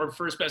second or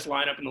first best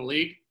lineup in the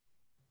league,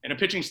 and a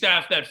pitching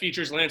staff that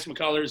features Lance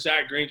McCullers,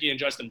 Zach Greinke, and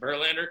Justin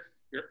Verlander.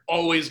 You're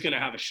always going to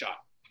have a shot.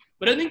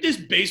 But I think this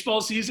baseball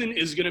season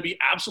is going to be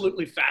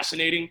absolutely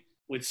fascinating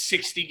with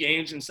 60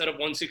 games instead of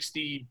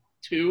 162.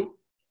 Do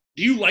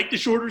you like the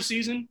shorter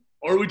season,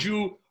 or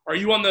are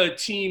you on the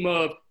team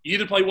of you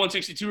either play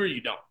 162 or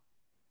you don't?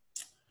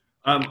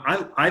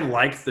 I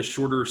like the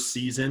shorter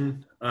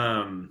season.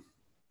 Now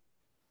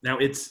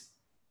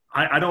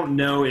I don't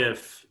know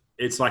if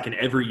it's like an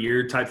every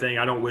year type thing.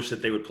 I don't wish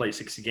that they would play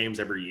 60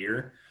 games every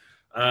year.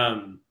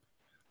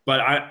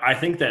 But I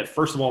think that,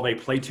 first of all, they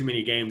play too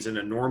many games in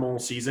a normal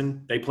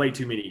season. They play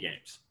too many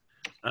games.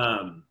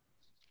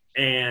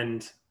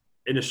 And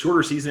in a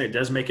shorter season, it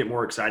does make it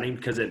more exciting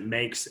because it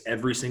makes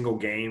every single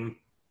game,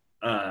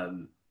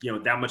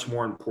 that much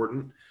more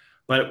important.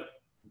 But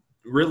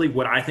really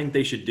what I think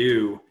they should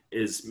do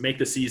is make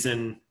the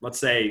season, let's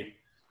say,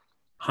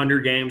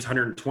 100 games,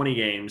 120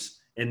 games,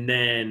 and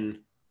then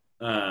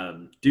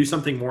do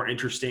something more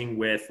interesting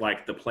with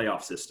like the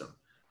playoff system.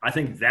 I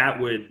think that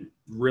would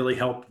really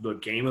help the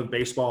game of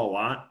baseball a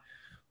lot.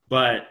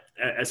 But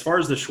as far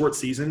as the short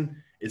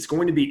season, it's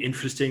going to be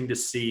interesting to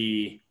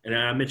see, and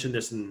I mentioned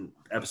this in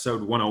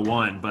episode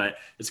 101, but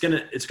it's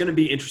gonna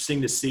be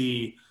interesting to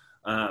see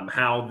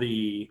how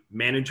the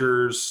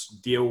managers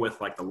deal with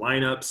like the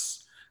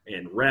lineups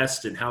and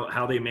rest and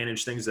how they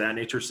manage things of that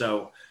nature.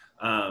 So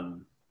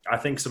I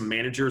think some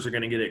managers are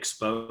going to get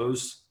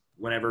exposed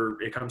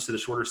whenever it comes to the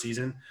shorter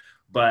season,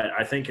 but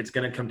I think it's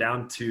going to come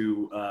down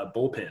to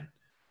bullpen,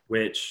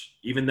 which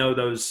even though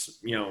those,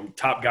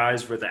 top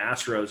guys for the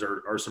Astros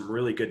are some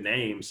really good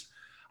names,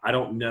 I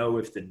don't know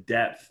if the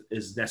depth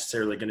is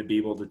necessarily going to be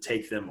able to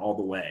take them all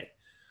the way.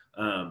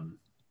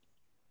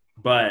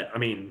 But I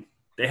mean,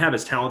 they have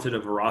as talented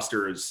of a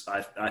roster as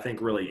I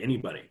think really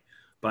anybody,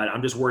 but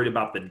I'm just worried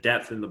about the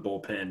depth in the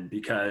bullpen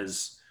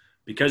because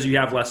you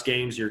have less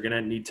games, you're going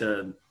to need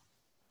to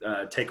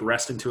take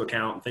rest into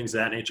account and things of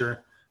that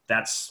nature.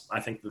 That's, I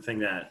think, the thing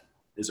that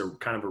is a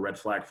kind of a red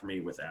flag for me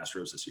with the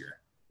Astros this year.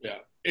 Yeah,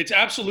 it's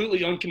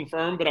absolutely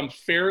unconfirmed, but I'm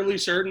fairly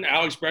certain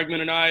Alex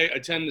Bregman and I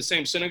attend the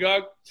same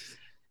synagogue,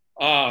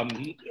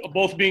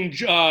 both being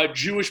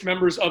Jewish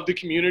members of the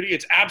community.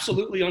 It's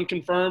absolutely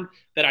unconfirmed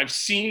that I've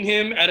seen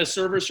him at a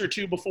service or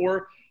two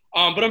before,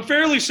 but I'm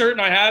fairly certain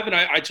I have, and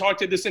I talked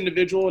to this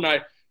individual, and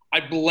I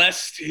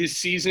blessed his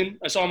season.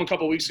 I saw him a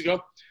couple of weeks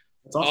ago.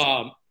 That's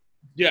awesome.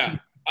 Yeah,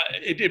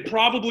 it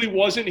probably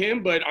wasn't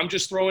him, but I'm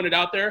just throwing it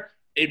out there.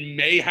 It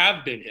may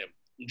have been him.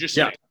 I'm just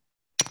saying.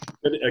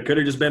 It could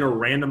have just been a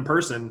random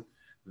person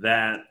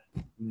that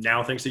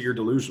now thinks that you're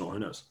delusional. Who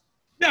knows?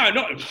 No.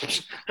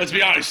 Let's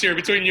be honest here.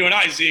 Between you and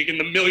I, Zeke, and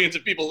the millions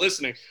of people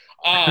listening,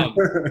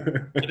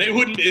 he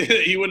wouldn't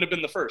have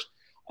been the first.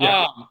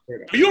 Yeah.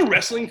 Are you a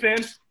wrestling fan?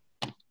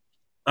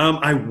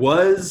 I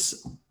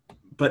was,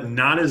 but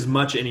not as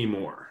much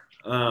anymore.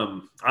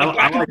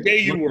 Back in the day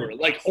you were,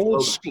 like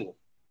old school.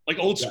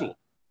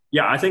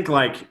 Yeah, I think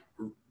like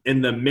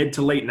in the mid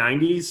to late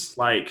 90s,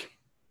 like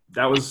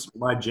that was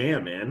my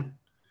jam, man.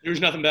 There's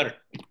nothing better.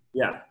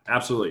 Yeah,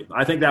 absolutely.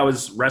 I think that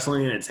was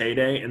wrestling in its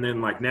heyday. And then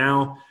like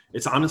now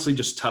it's honestly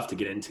just tough to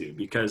get into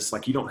because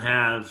like you don't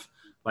have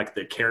like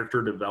the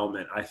character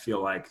development I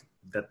feel like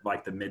that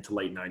like the mid to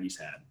late 90s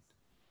had.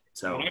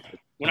 So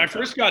when I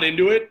first got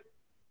into it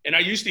and I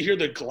used to hear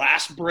the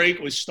glass break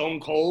with Stone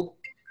Cold,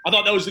 I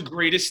thought that was the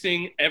greatest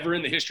thing ever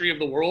in the history of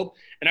the world.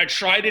 And I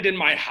tried it in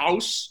my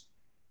house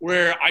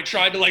where I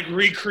tried to like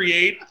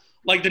recreate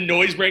like the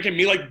noise breaking,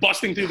 me like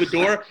busting through the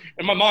door.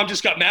 And my mom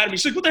just got mad at me.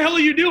 She's like, what the hell are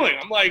you doing?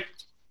 I'm like,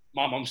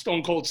 Mom, I'm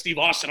Stone Cold Steve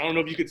Austin. I don't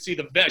know if you could see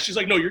the vest. She's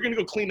like, no, you're going to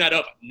go clean that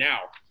up now.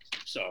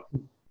 So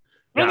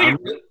I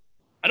remember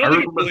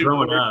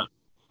growing up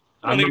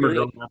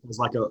as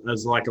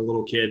like a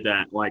little kid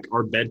that like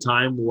our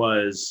bedtime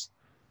was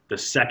the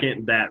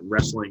second that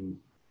wrestling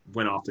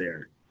went off the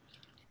air.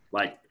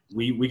 Like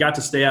we got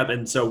to stay up.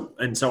 And so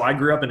I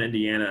grew up in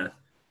Indiana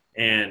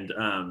and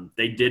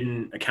they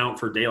didn't account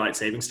for daylight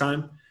savings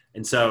time.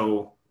 And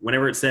so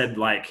whenever it said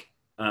like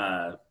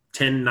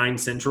 10-9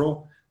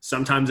 Central,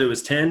 sometimes it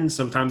was 10,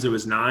 sometimes it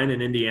was 9 in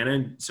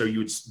Indiana. So you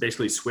would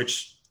basically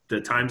switch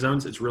the time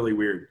zones. It's really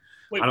weird.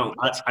 Wait,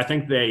 I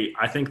think they.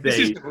 This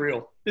isn't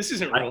real.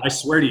 I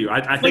swear to you.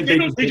 I think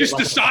they just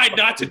decide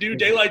not to do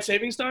daylight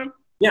savings time.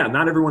 Yeah,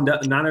 not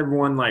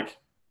everyone like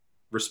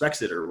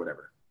respects it or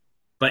whatever.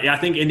 But yeah, I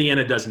think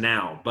Indiana does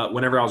now. But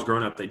whenever I was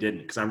growing up, they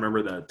didn't because I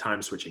remember the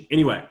time switching.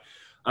 Anyway,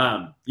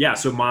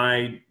 so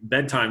my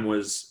bedtime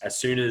was as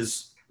soon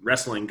as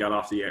wrestling got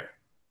off the air.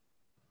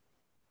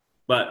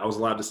 But I was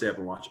allowed to stay up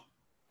and watch it.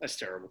 That's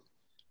terrible.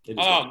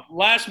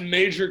 Last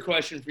major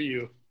question for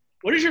you.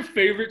 What is your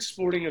favorite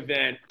sporting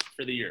event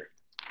for the year?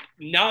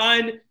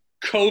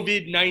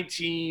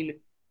 Non-COVID-19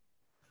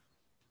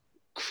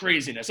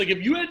 craziness. Like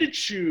if you had to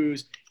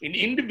choose an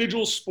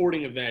individual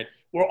sporting event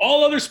where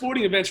all other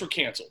sporting events were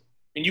canceled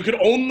and you could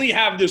only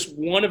have this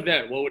one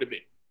event, what would it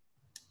be?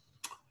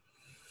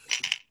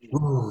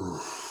 What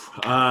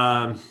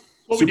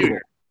would you do?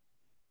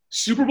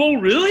 Super Bowl,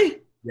 really?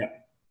 Yeah.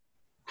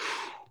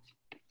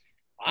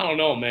 I don't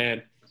know,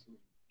 man.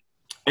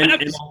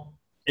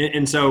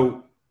 And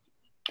so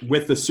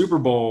with the Super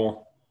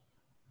Bowl,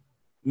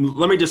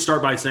 let me just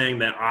start by saying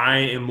that I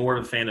am more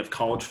of a fan of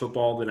college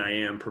football than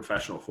I am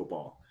professional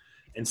football.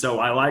 And so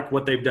I like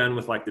what they've done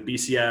with like the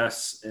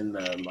BCS and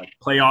the like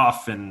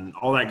playoff and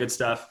all that good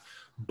stuff.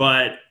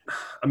 But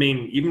I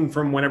mean, even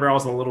from whenever I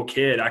was a little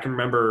kid, I can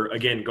remember,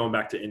 again, going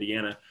back to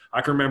Indiana,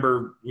 I can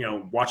remember,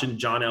 watching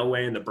John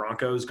Elway and the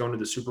Broncos going to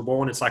the Super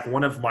Bowl. And it's like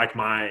one of like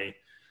my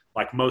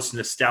like most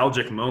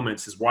nostalgic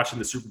moments is watching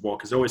the Super Bowl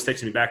because it always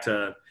takes me back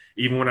to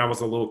even when I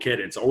was a little kid.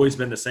 It's always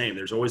been the same.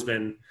 There's always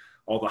been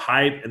all the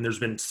hype, and there's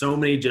been so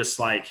many just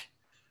like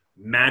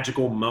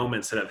magical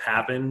moments that have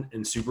happened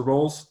in Super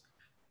Bowls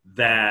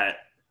that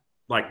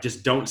like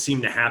just don't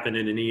seem to happen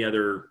in any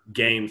other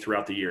game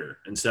throughout the year.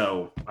 And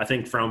so I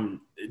think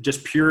from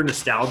just pure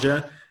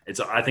nostalgia,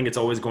 I think it's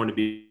always going to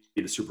be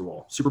the Super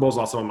Bowl. Super Bowl is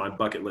also on my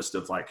bucket list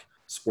of like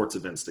sports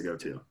events to go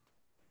to.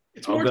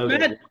 It's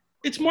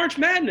March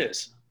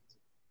Madness.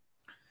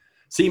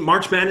 See,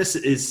 March Madness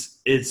is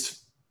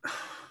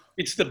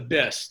it's the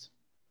best.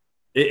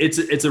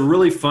 It's a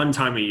really fun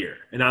time of year,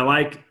 and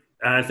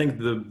I think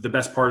the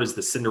best part is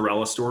the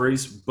Cinderella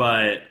stories.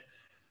 But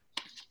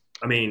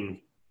I mean,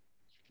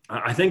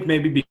 I think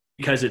maybe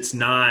because it's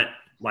not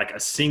like a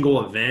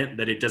single event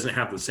that it doesn't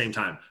have the same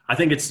time. I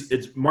think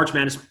it's March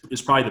Madness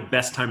is probably the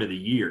best time of the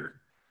year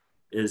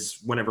is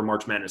whenever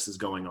March Madness is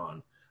going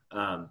on.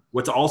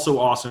 What's also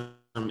awesome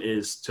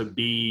is to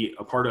be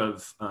a part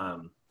of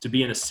to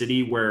be in a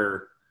city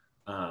where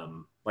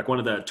like one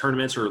of the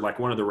tournaments or like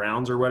one of the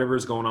rounds or whatever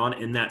is going on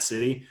in that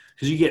city,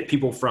 because you get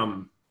people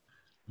from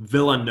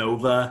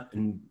Villanova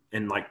and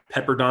like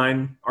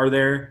Pepperdine are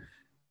there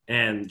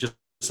and just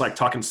like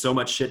talking so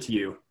much shit to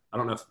you. I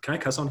don't know can I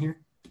cuss on here?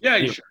 Yeah,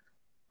 you sure.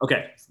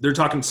 Okay. They're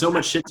talking so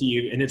much shit to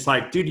you, and it's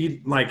like, dude,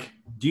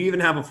 do you even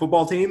have a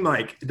football team?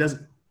 Like, it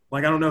doesn't,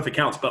 like, I don't know if it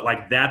counts, but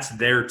like, that's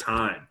their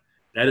time.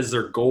 That is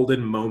their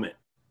golden moment,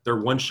 their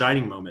one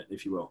shining moment,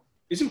 if you will.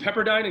 Isn't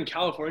Pepperdine in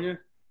California?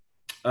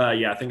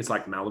 Yeah, I think it's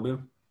like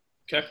Malibu.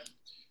 Okay.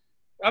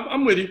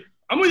 I'm with you.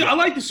 Yeah. I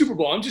like the Super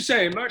Bowl. I'm just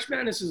saying, March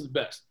Madness is the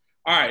best.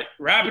 All right,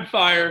 rapid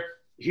fire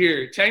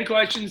here. 10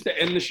 questions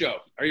to end the show.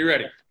 Are you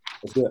ready?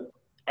 Let's do it.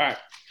 All right.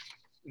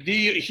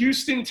 The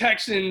Houston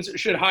Texans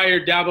should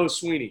hire Dabo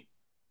Swinney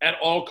at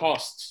all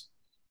costs.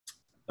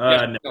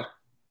 No,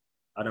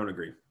 I don't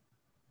agree.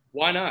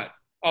 Why not?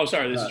 Oh,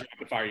 sorry, this is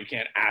rapid fire. You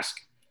can't ask.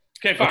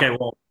 Okay, fine. Okay,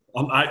 well,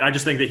 I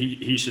just think that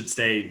he should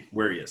stay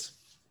where he is.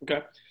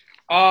 Okay.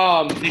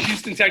 The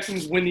Houston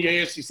Texans win the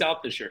AFC South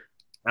this year.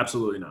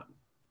 Absolutely not.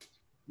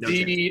 No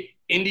the chance.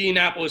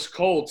 Indianapolis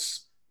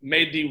Colts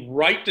made the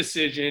right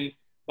decision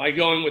by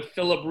going with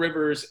Phillip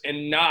Rivers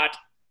and not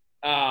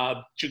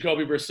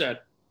Jacoby Brissett.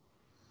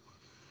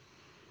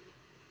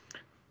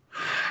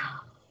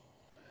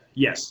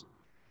 Yes.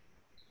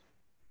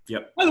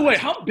 Yep. By the way,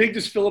 how big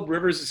does Phillip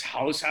Rivers'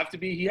 house have to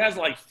be? He has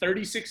like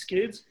 36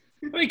 kids.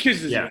 How many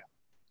kids does he have?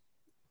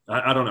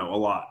 I don't know. A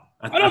lot.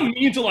 I don't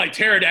mean to like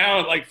tear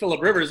down like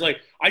Phillip Rivers.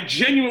 Like I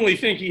genuinely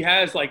think he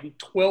has like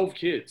 12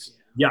 kids.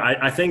 Yeah,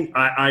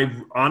 I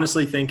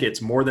honestly think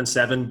it's more than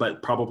 7,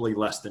 but probably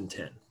less than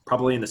 10.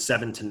 Probably in the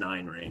 7 to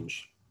 9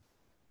 range.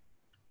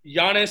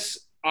 Giannis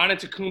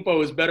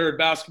Antetokounmpo is better at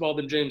basketball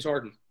than James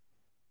Harden.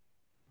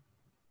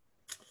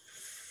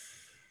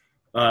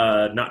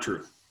 Not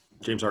true.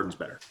 James Harden's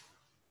better.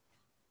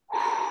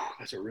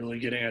 That's a really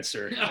good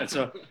answer.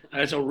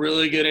 That's a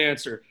really good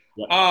answer.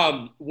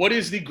 Yep. What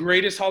is the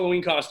greatest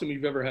Halloween costume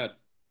you've ever had?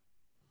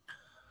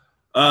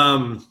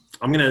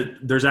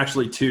 There's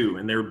actually 2,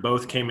 and they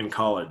both came in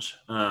college.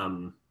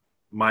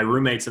 My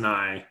roommates and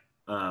I,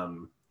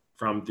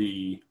 from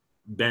the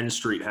Ben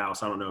Street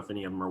house, I don't know if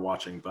any of them are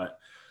watching, but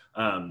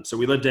so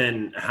we lived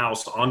in a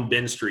house on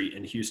Ben Street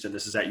in Houston.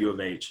 This is at U of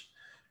H.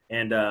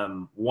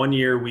 And one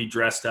year we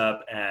dressed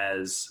up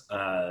as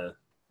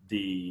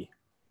the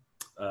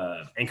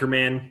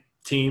Anchorman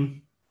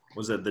team.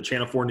 Was it the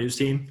Channel 4 news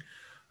team?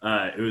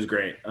 It was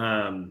great.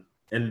 And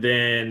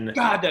then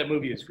God, that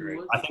movie is great.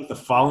 I think the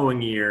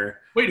following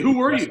year. Wait, who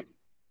were you?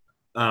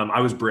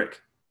 I was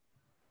Brick.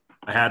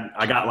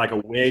 I got like a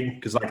wig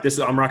because like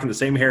I'm rocking the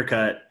same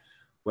haircut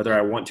whether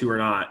I want to or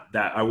not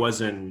that I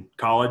was in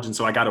college, and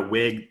so I got a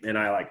wig and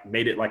I like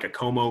made it like a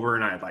comb over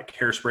and I like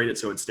hairsprayed it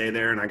so it'd stay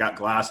there, and I got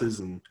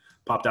glasses and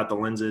popped out the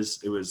lenses.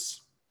 It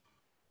was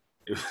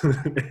to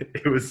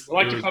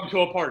come to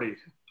a party.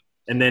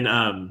 And then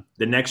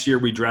the next year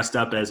we dressed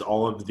up as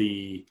all of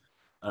the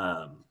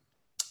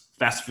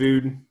fast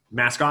food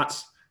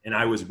mascots, and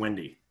I was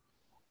Wendy,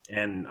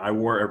 and I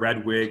wore a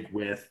red wig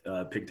with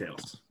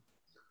pigtails.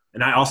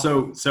 And I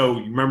also, so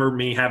you remember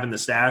me having the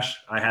stash?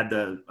 I had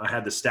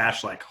the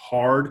stash like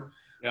hard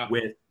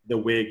with the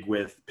wig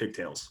with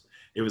pigtails.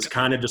 It was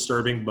kind of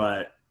disturbing,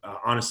 but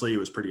honestly, it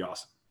was pretty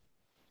awesome.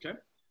 Okay.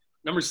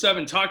 Number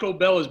 7, Taco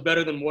Bell is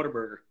better than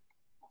Whataburger.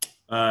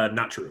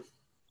 Not true.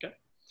 Okay.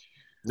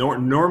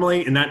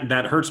 Normally, and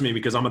that hurts me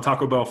because I'm a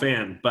Taco Bell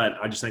fan, but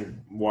I just think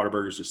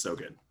Whataburger is just so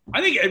good.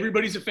 I think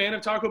everybody's a fan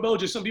of Taco Bell,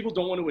 just some people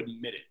don't want to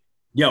admit it.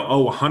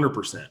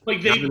 100%.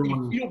 Like they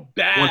feel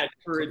bad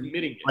for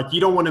admitting it. Like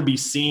you don't want to be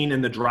seen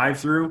in the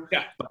drive-through,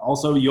 but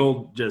also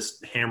you'll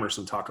just hammer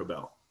some Taco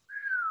Bell.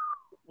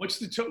 What's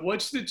the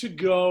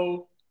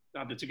to-go?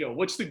 Not the to-go.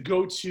 What's the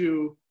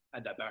go-to? I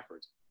had that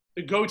backwards.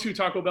 The go-to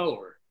Taco Bell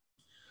order.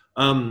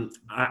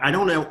 I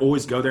don't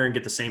always go there and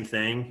get the same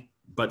thing,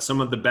 but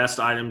some of the best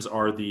items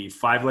are the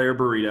 5-layer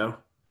burrito,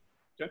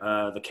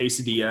 the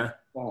quesadilla,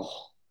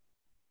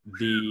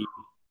 the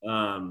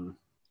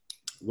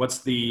what's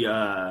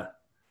the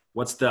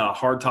what's the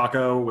hard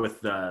taco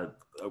with the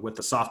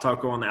soft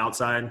taco on the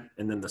outside,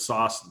 and then the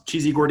sauce,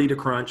 cheesy gordita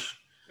crunch.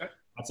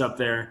 That's up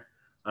there.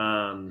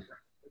 Those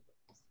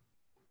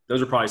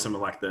are probably some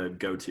of like the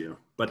go-to.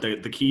 But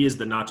the key is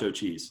the nacho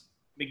cheese.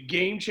 The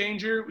game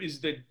changer is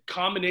the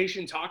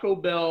combination Taco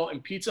Bell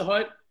and Pizza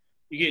Hut.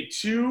 You get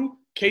 2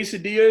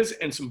 quesadillas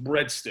and some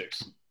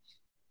breadsticks.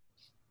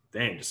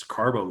 Dang, just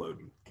carbo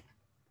loading.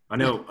 I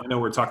know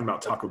we're talking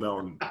about Taco Bell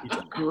and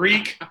Pizza.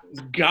 Greek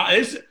God.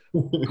 This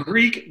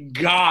Greek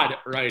God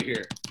right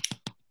here.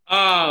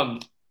 Oh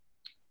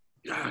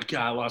God,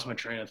 I lost my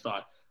train of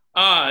thought.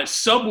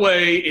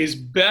 Subway is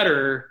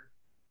better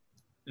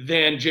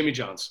than Jimmy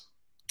John's.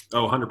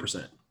 Oh,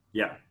 100%.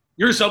 Yeah.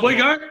 You're a Subway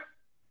guy?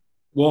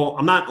 Well,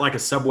 I'm not like a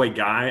Subway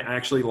guy. I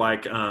actually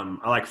like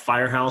I like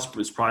Firehouse, but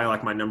it's probably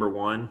like my number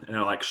one, and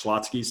I like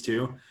Schlotzsky's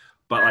too.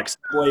 But like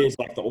Subway is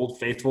like the old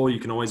faithful. You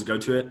can always go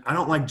to it. I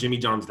don't like Jimmy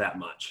John's that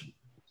much.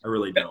 I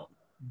really don't.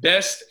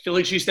 Best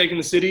Philly cheesesteak in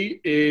the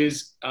city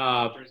is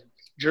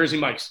Jersey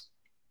Mike's.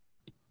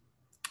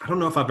 I don't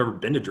know if I've ever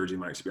been to Jersey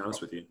Mike's, to be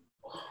honest with you.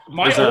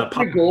 My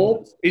ultimate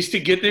goal is to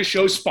get this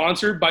show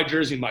sponsored by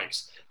Jersey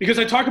Mike's because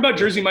I talk about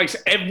Jersey Mike's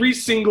every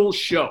single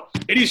show.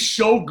 It is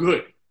so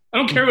good. I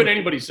don't care what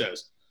anybody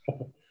says.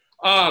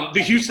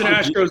 The Houston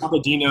Astros.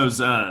 Papa Gino's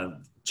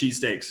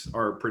cheesesteaks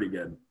are pretty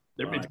good.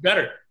 It's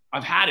better.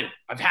 I've had it.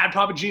 I've had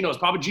Papa Gino's.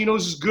 Papa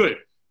Gino's is good.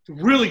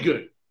 It's really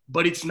good.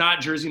 But it's not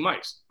Jersey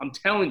Mike's. I'm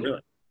telling you.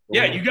 Really?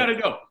 Yeah, you got to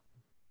go.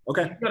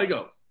 Okay. You got to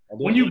go.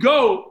 When you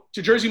go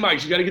to Jersey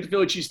Mike's, you got to get the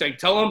Philly cheesesteak.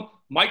 Tell them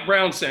Mike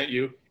Brown sent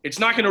you. It's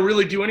not going to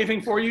really do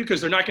anything for you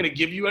because they're not going to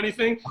give you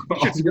anything.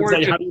 How do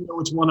you know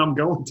which one I'm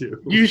going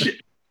to? You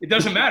should. It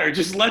doesn't matter.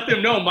 Just let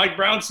them know Mike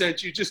Brown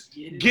sent you. Just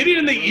get it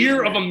in the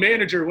ear of a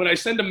manager when I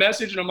send a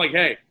message and I'm like,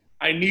 hey,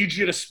 I need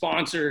you to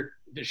sponsor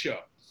the show.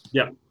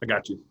 Yeah, I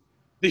got you.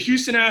 The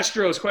Houston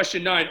Astros,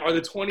 question 9, are the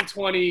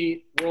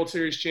 2020 World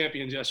Series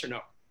champions, yes or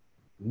no?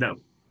 No.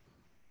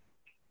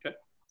 Okay.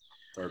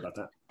 Sorry about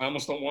that. I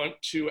almost don't want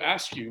to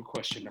ask you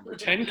question number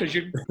 10 because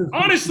you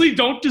honestly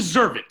don't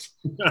deserve it.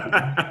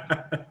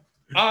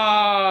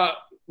 What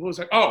was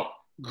that? Oh,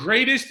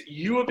 greatest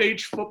U of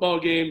H football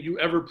game you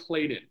ever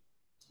played in?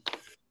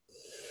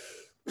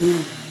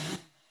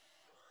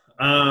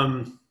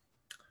 I'm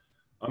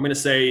going to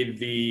say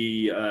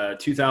the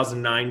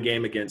 2009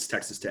 game against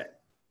Texas Tech.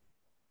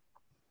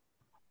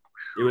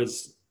 It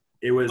was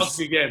That's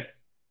a good game.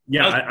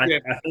 Yeah, I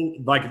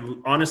think, like,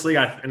 honestly,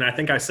 I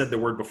think I said the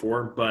word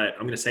before, but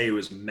I'm going to say it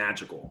was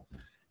magical.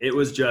 It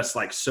was just,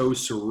 like, so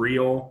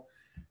surreal.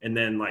 And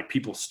then, like,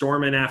 people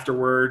storming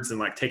afterwards and,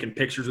 like, taking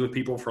pictures with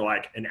people for,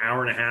 like, an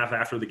hour and a half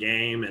after the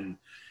game. And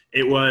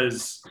it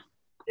was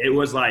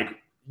like,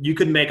 you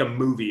could make a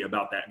movie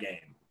about that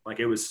game. Like,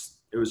 it was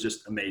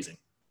just amazing.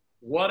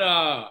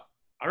 I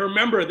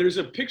remember there's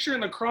a picture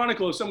in the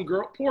Chronicle of some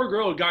poor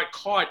girl who got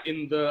caught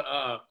in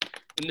the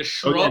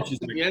shrubs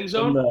in the end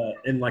zone.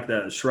 In like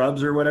the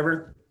shrubs or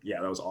whatever.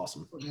 Yeah, that was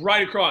awesome. It was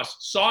right across.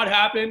 Saw it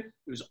happen.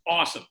 It was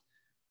awesome.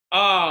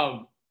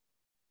 Oh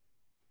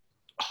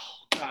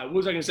God, what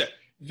was I going to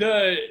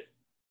say?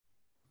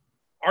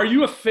 Are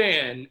you a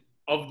fan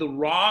of the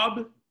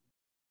Rob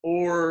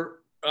or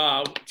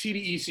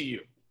TDECU?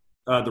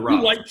 The Rob.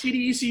 You like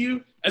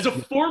TDECU? As a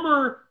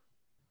former,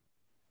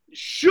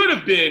 should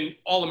have been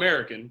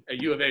All-American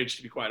at U of H,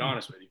 to be quite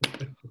honest with you.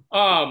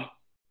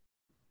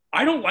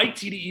 I don't like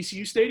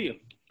TDECU Stadium.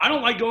 I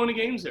don't like going to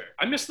games there.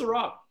 I miss the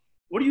Rob.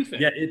 What do you think?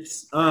 Yeah,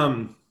 it's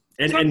I've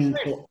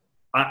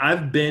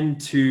been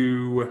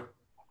to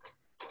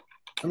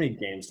 – how many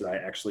games did I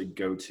actually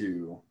go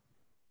to?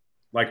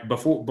 Like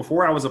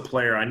before I was a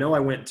player, I know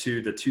I went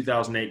to the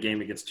 2008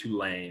 game against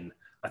Tulane.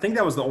 I think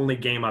that was the only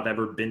game I've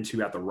ever been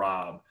to at the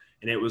Rob,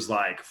 and it was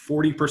like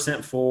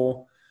 40%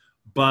 full.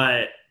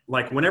 But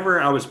like whenever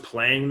I was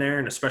playing there,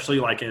 and especially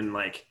like in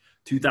like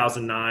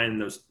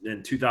 2009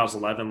 and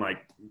 2011,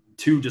 like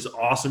two just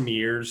awesome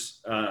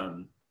years.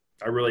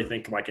 I really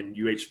think like in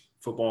UH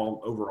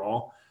football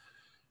overall,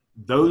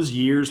 those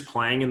years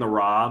playing in the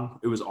Rob,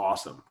 it was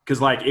awesome.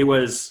 Because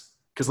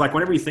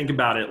whenever you think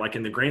about it, like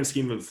in the grand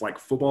scheme of like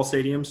football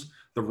stadiums,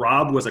 the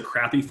Rob was a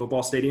crappy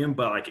football stadium,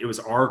 but like it was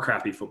our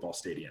crappy football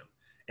stadium.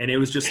 And it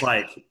was just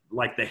like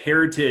the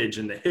heritage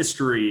and the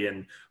history.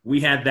 And we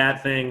had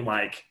that thing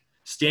like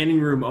standing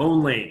room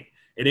only.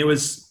 And it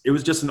was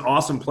just an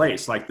awesome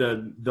place. Like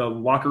the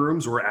locker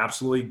rooms were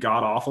absolutely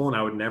god awful, and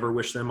I would never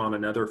wish them on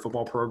another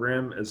football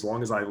program as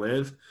long as I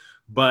live.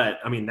 But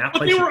I mean that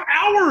place. But they were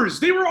ours.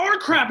 They were our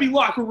crappy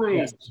locker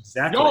rooms. Yes,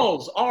 exactly.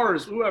 Y'all's,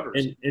 ours, whoever.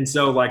 And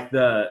so like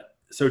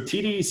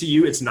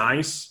TDECU, it's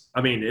nice.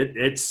 I mean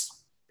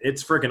it's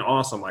freaking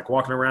awesome. Like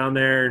walking around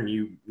there, and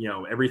you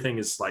know everything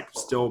is like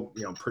still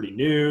pretty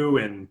new,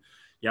 and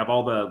you have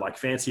all the like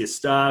fanciest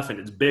stuff, and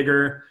it's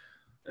bigger.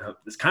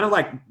 It's kind of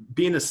like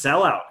being a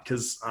sellout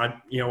because I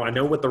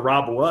know what the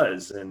Rob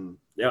was, and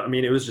yeah, I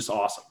mean it was just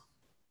awesome.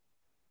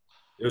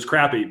 It was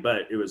crappy,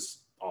 but it was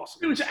awesome.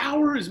 It was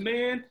ours,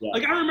 man. Yeah.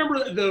 Like I remember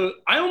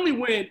I only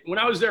went when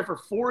I was there for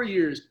 4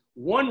 years,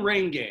 one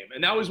rain game,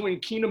 and that was when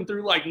Keenum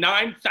threw like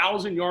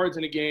 9,000 yards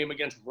in a game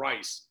against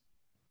Rice.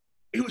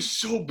 It was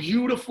so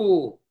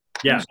beautiful.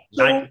 Yeah,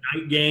 night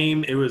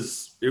game. It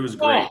was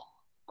great.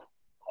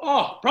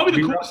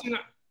 Probably the coolest thing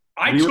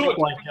I we were took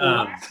like, the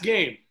last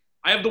game.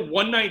 I have the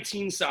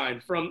 119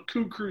 sign from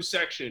Coup Crew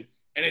section,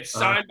 and it's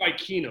signed by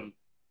Keenum.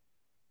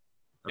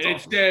 And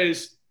it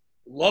says,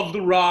 "Love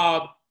the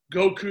Rob,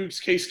 go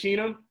Cougs, Case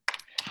Keenum."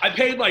 I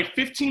paid like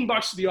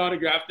 $15 for the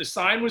autograph. The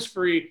sign was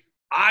free.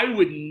 I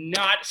would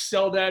not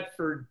sell that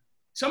for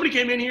 – somebody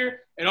came in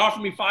here and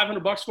offered me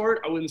 $500 for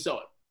it. I wouldn't sell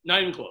it.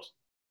 Not even close.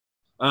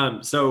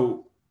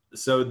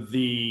 So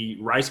the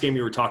Rice game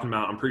you were talking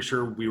about, I'm pretty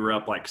sure we were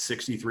up like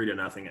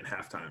 63-0 at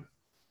halftime.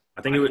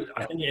 I think it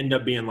ended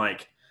up being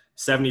like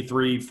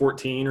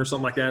 73-14 or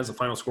something like that as the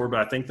final score, but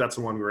I think that's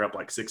the one we were up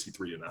like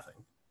 63-0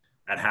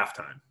 at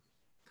halftime.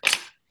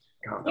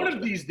 God, one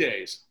of these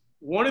days,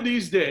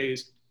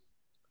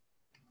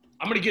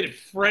 I'm going to get it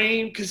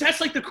framed because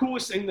that's like the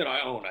coolest thing that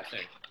I own, I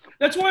think.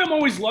 That's why I'm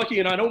always lucky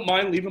and I don't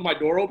mind leaving my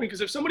door open because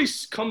if somebody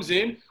comes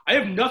in, I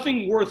have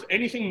nothing worth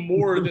anything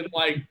more than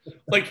like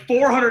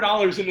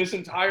 $400 in this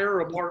entire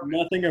apartment.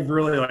 Nothing of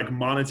really like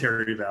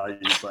monetary value.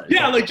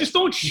 Yeah, like just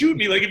don't shoot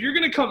me. Like if you're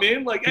going to come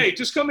in, like, hey,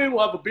 just come in.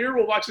 We'll have a beer.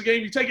 We'll watch the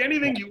game. You take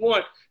anything you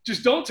want.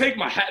 Just don't take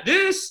my hat.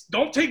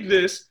 Don't take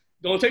this.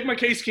 Don't take my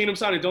Case Keenum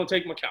sign and don't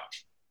take my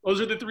couch.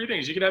 Those are the three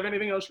things. You can have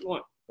anything else you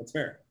want. That's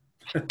fair.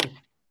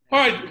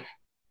 All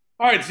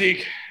right,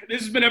 Zeke.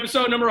 This has been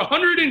episode number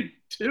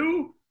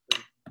 102.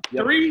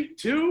 Yep. 3,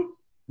 2?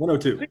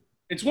 102.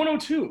 It's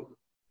 102.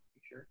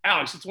 Sure.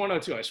 Alex, it's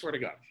 102. I swear to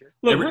God. Sure.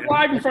 Look, we're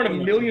live in front of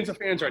millions of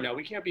fans right now.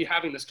 We can't be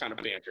having this kind of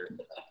banter.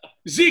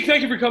 Zeke,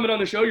 thank you for coming on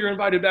the show. You're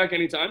invited back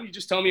anytime. You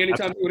just tell me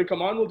anytime you want to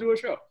come on, we'll do a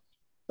show.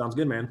 Sounds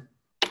good, man.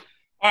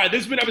 All right,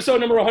 this has been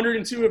episode number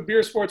 102 of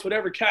Beer Sports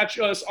Whatever. Catch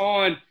us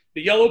on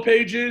the Yellow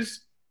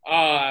Pages.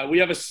 We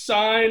have a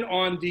sign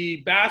on the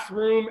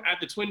bathroom at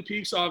the Twin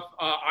Peaks off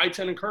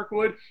I-10 in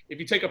Kirkwood. If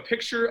you take a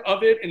picture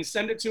of it and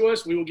send it to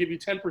us, we will give you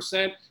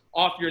 10%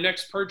 off your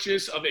next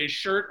purchase of a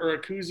shirt or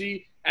a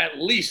koozie at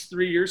least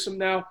 3 years from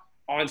now.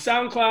 On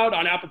SoundCloud,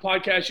 on Apple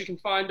Podcasts, you can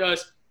find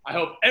us. I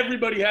hope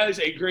everybody has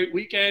a great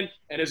weekend.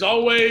 And as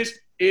always,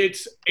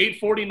 it's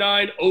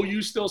 8:49.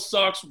 OU still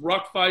sucks.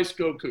 Ruck Feist,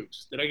 go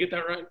Cougs. Did I get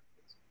that right?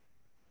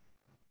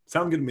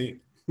 Sound good to me.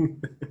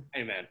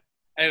 Hey, man.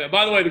 Hey,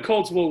 by the way, the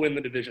Colts will win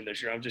the division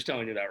this year. I'm just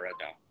telling you that right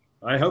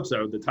now. I hope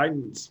so. The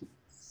Titans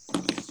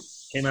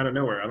came out of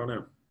nowhere. I don't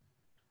know.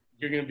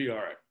 You're going to be all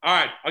right. All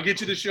right. I'll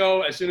get you the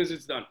show as soon as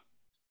it's done.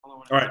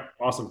 All right.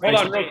 Awesome. Hold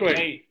on real quick.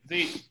 Hey,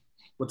 Zeke.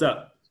 What's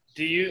up?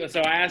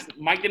 So I asked –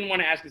 Mike didn't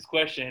want to ask this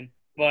question,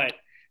 but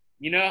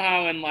you know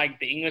how in, like,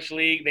 the English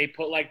league they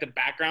put, like, the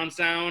background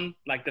sound,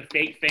 like the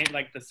fake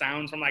like the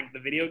sounds from, like, the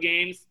video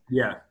games?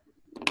 Yeah.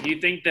 Do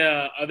you think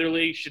the other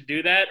leagues should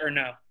do that or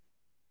no?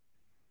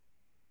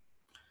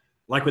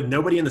 Like with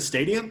nobody in the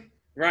stadium?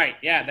 Right.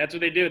 Yeah, that's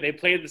what they do. They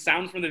play the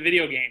sounds from the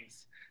video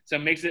games, so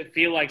it makes it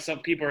feel like some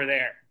people are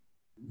there.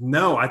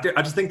 No, I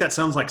just think that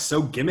sounds like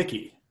so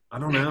gimmicky. I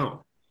don't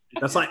know.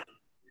 That's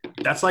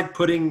like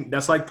putting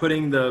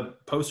the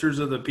posters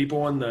of the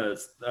people in the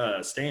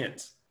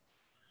stands.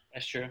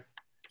 That's true.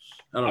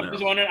 I don't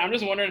know. I'm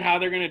just wondering how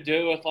they're gonna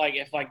do with like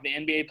if like the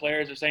NBA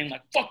players are saying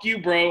like "fuck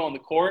you, bro" on the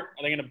court.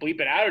 Are they gonna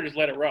bleep it out or just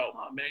let it roll?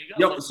 Oh,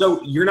 man,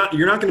 so you're not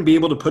gonna be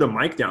able to put a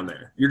mic down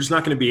there. You're just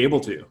not gonna be able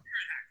to,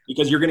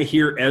 because you're gonna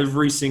hear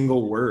every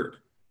single word.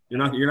 You're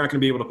not gonna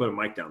be able to put a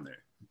mic down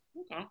there.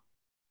 Okay.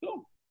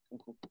 Cool.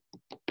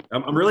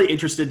 I'm really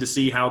interested to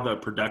see how the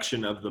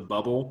production of the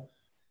bubble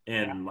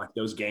and like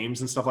those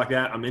games and stuff like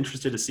that. I'm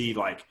interested to see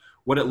like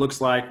what it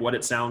looks like, what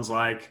it sounds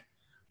like,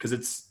 because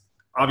it's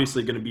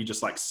obviously going to be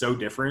just like so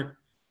different.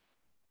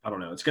 I don't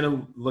know. It's going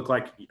to look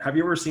like – have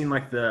you ever seen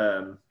like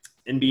the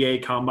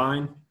NBA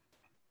Combine?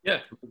 Yeah.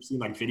 I've seen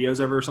like videos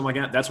of it or something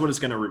like that. That's what it's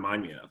going to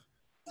remind me of.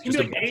 It's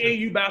going to be like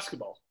AAU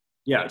basketball.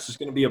 Yeah, it's just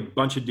going to be a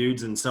bunch of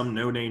dudes in some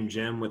no-name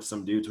gym with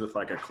some dudes with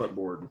like a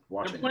clipboard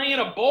watching. They're playing in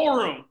a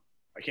ballroom.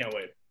 I can't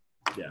wait.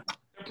 Yeah.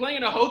 They're playing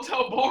in a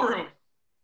hotel ballroom.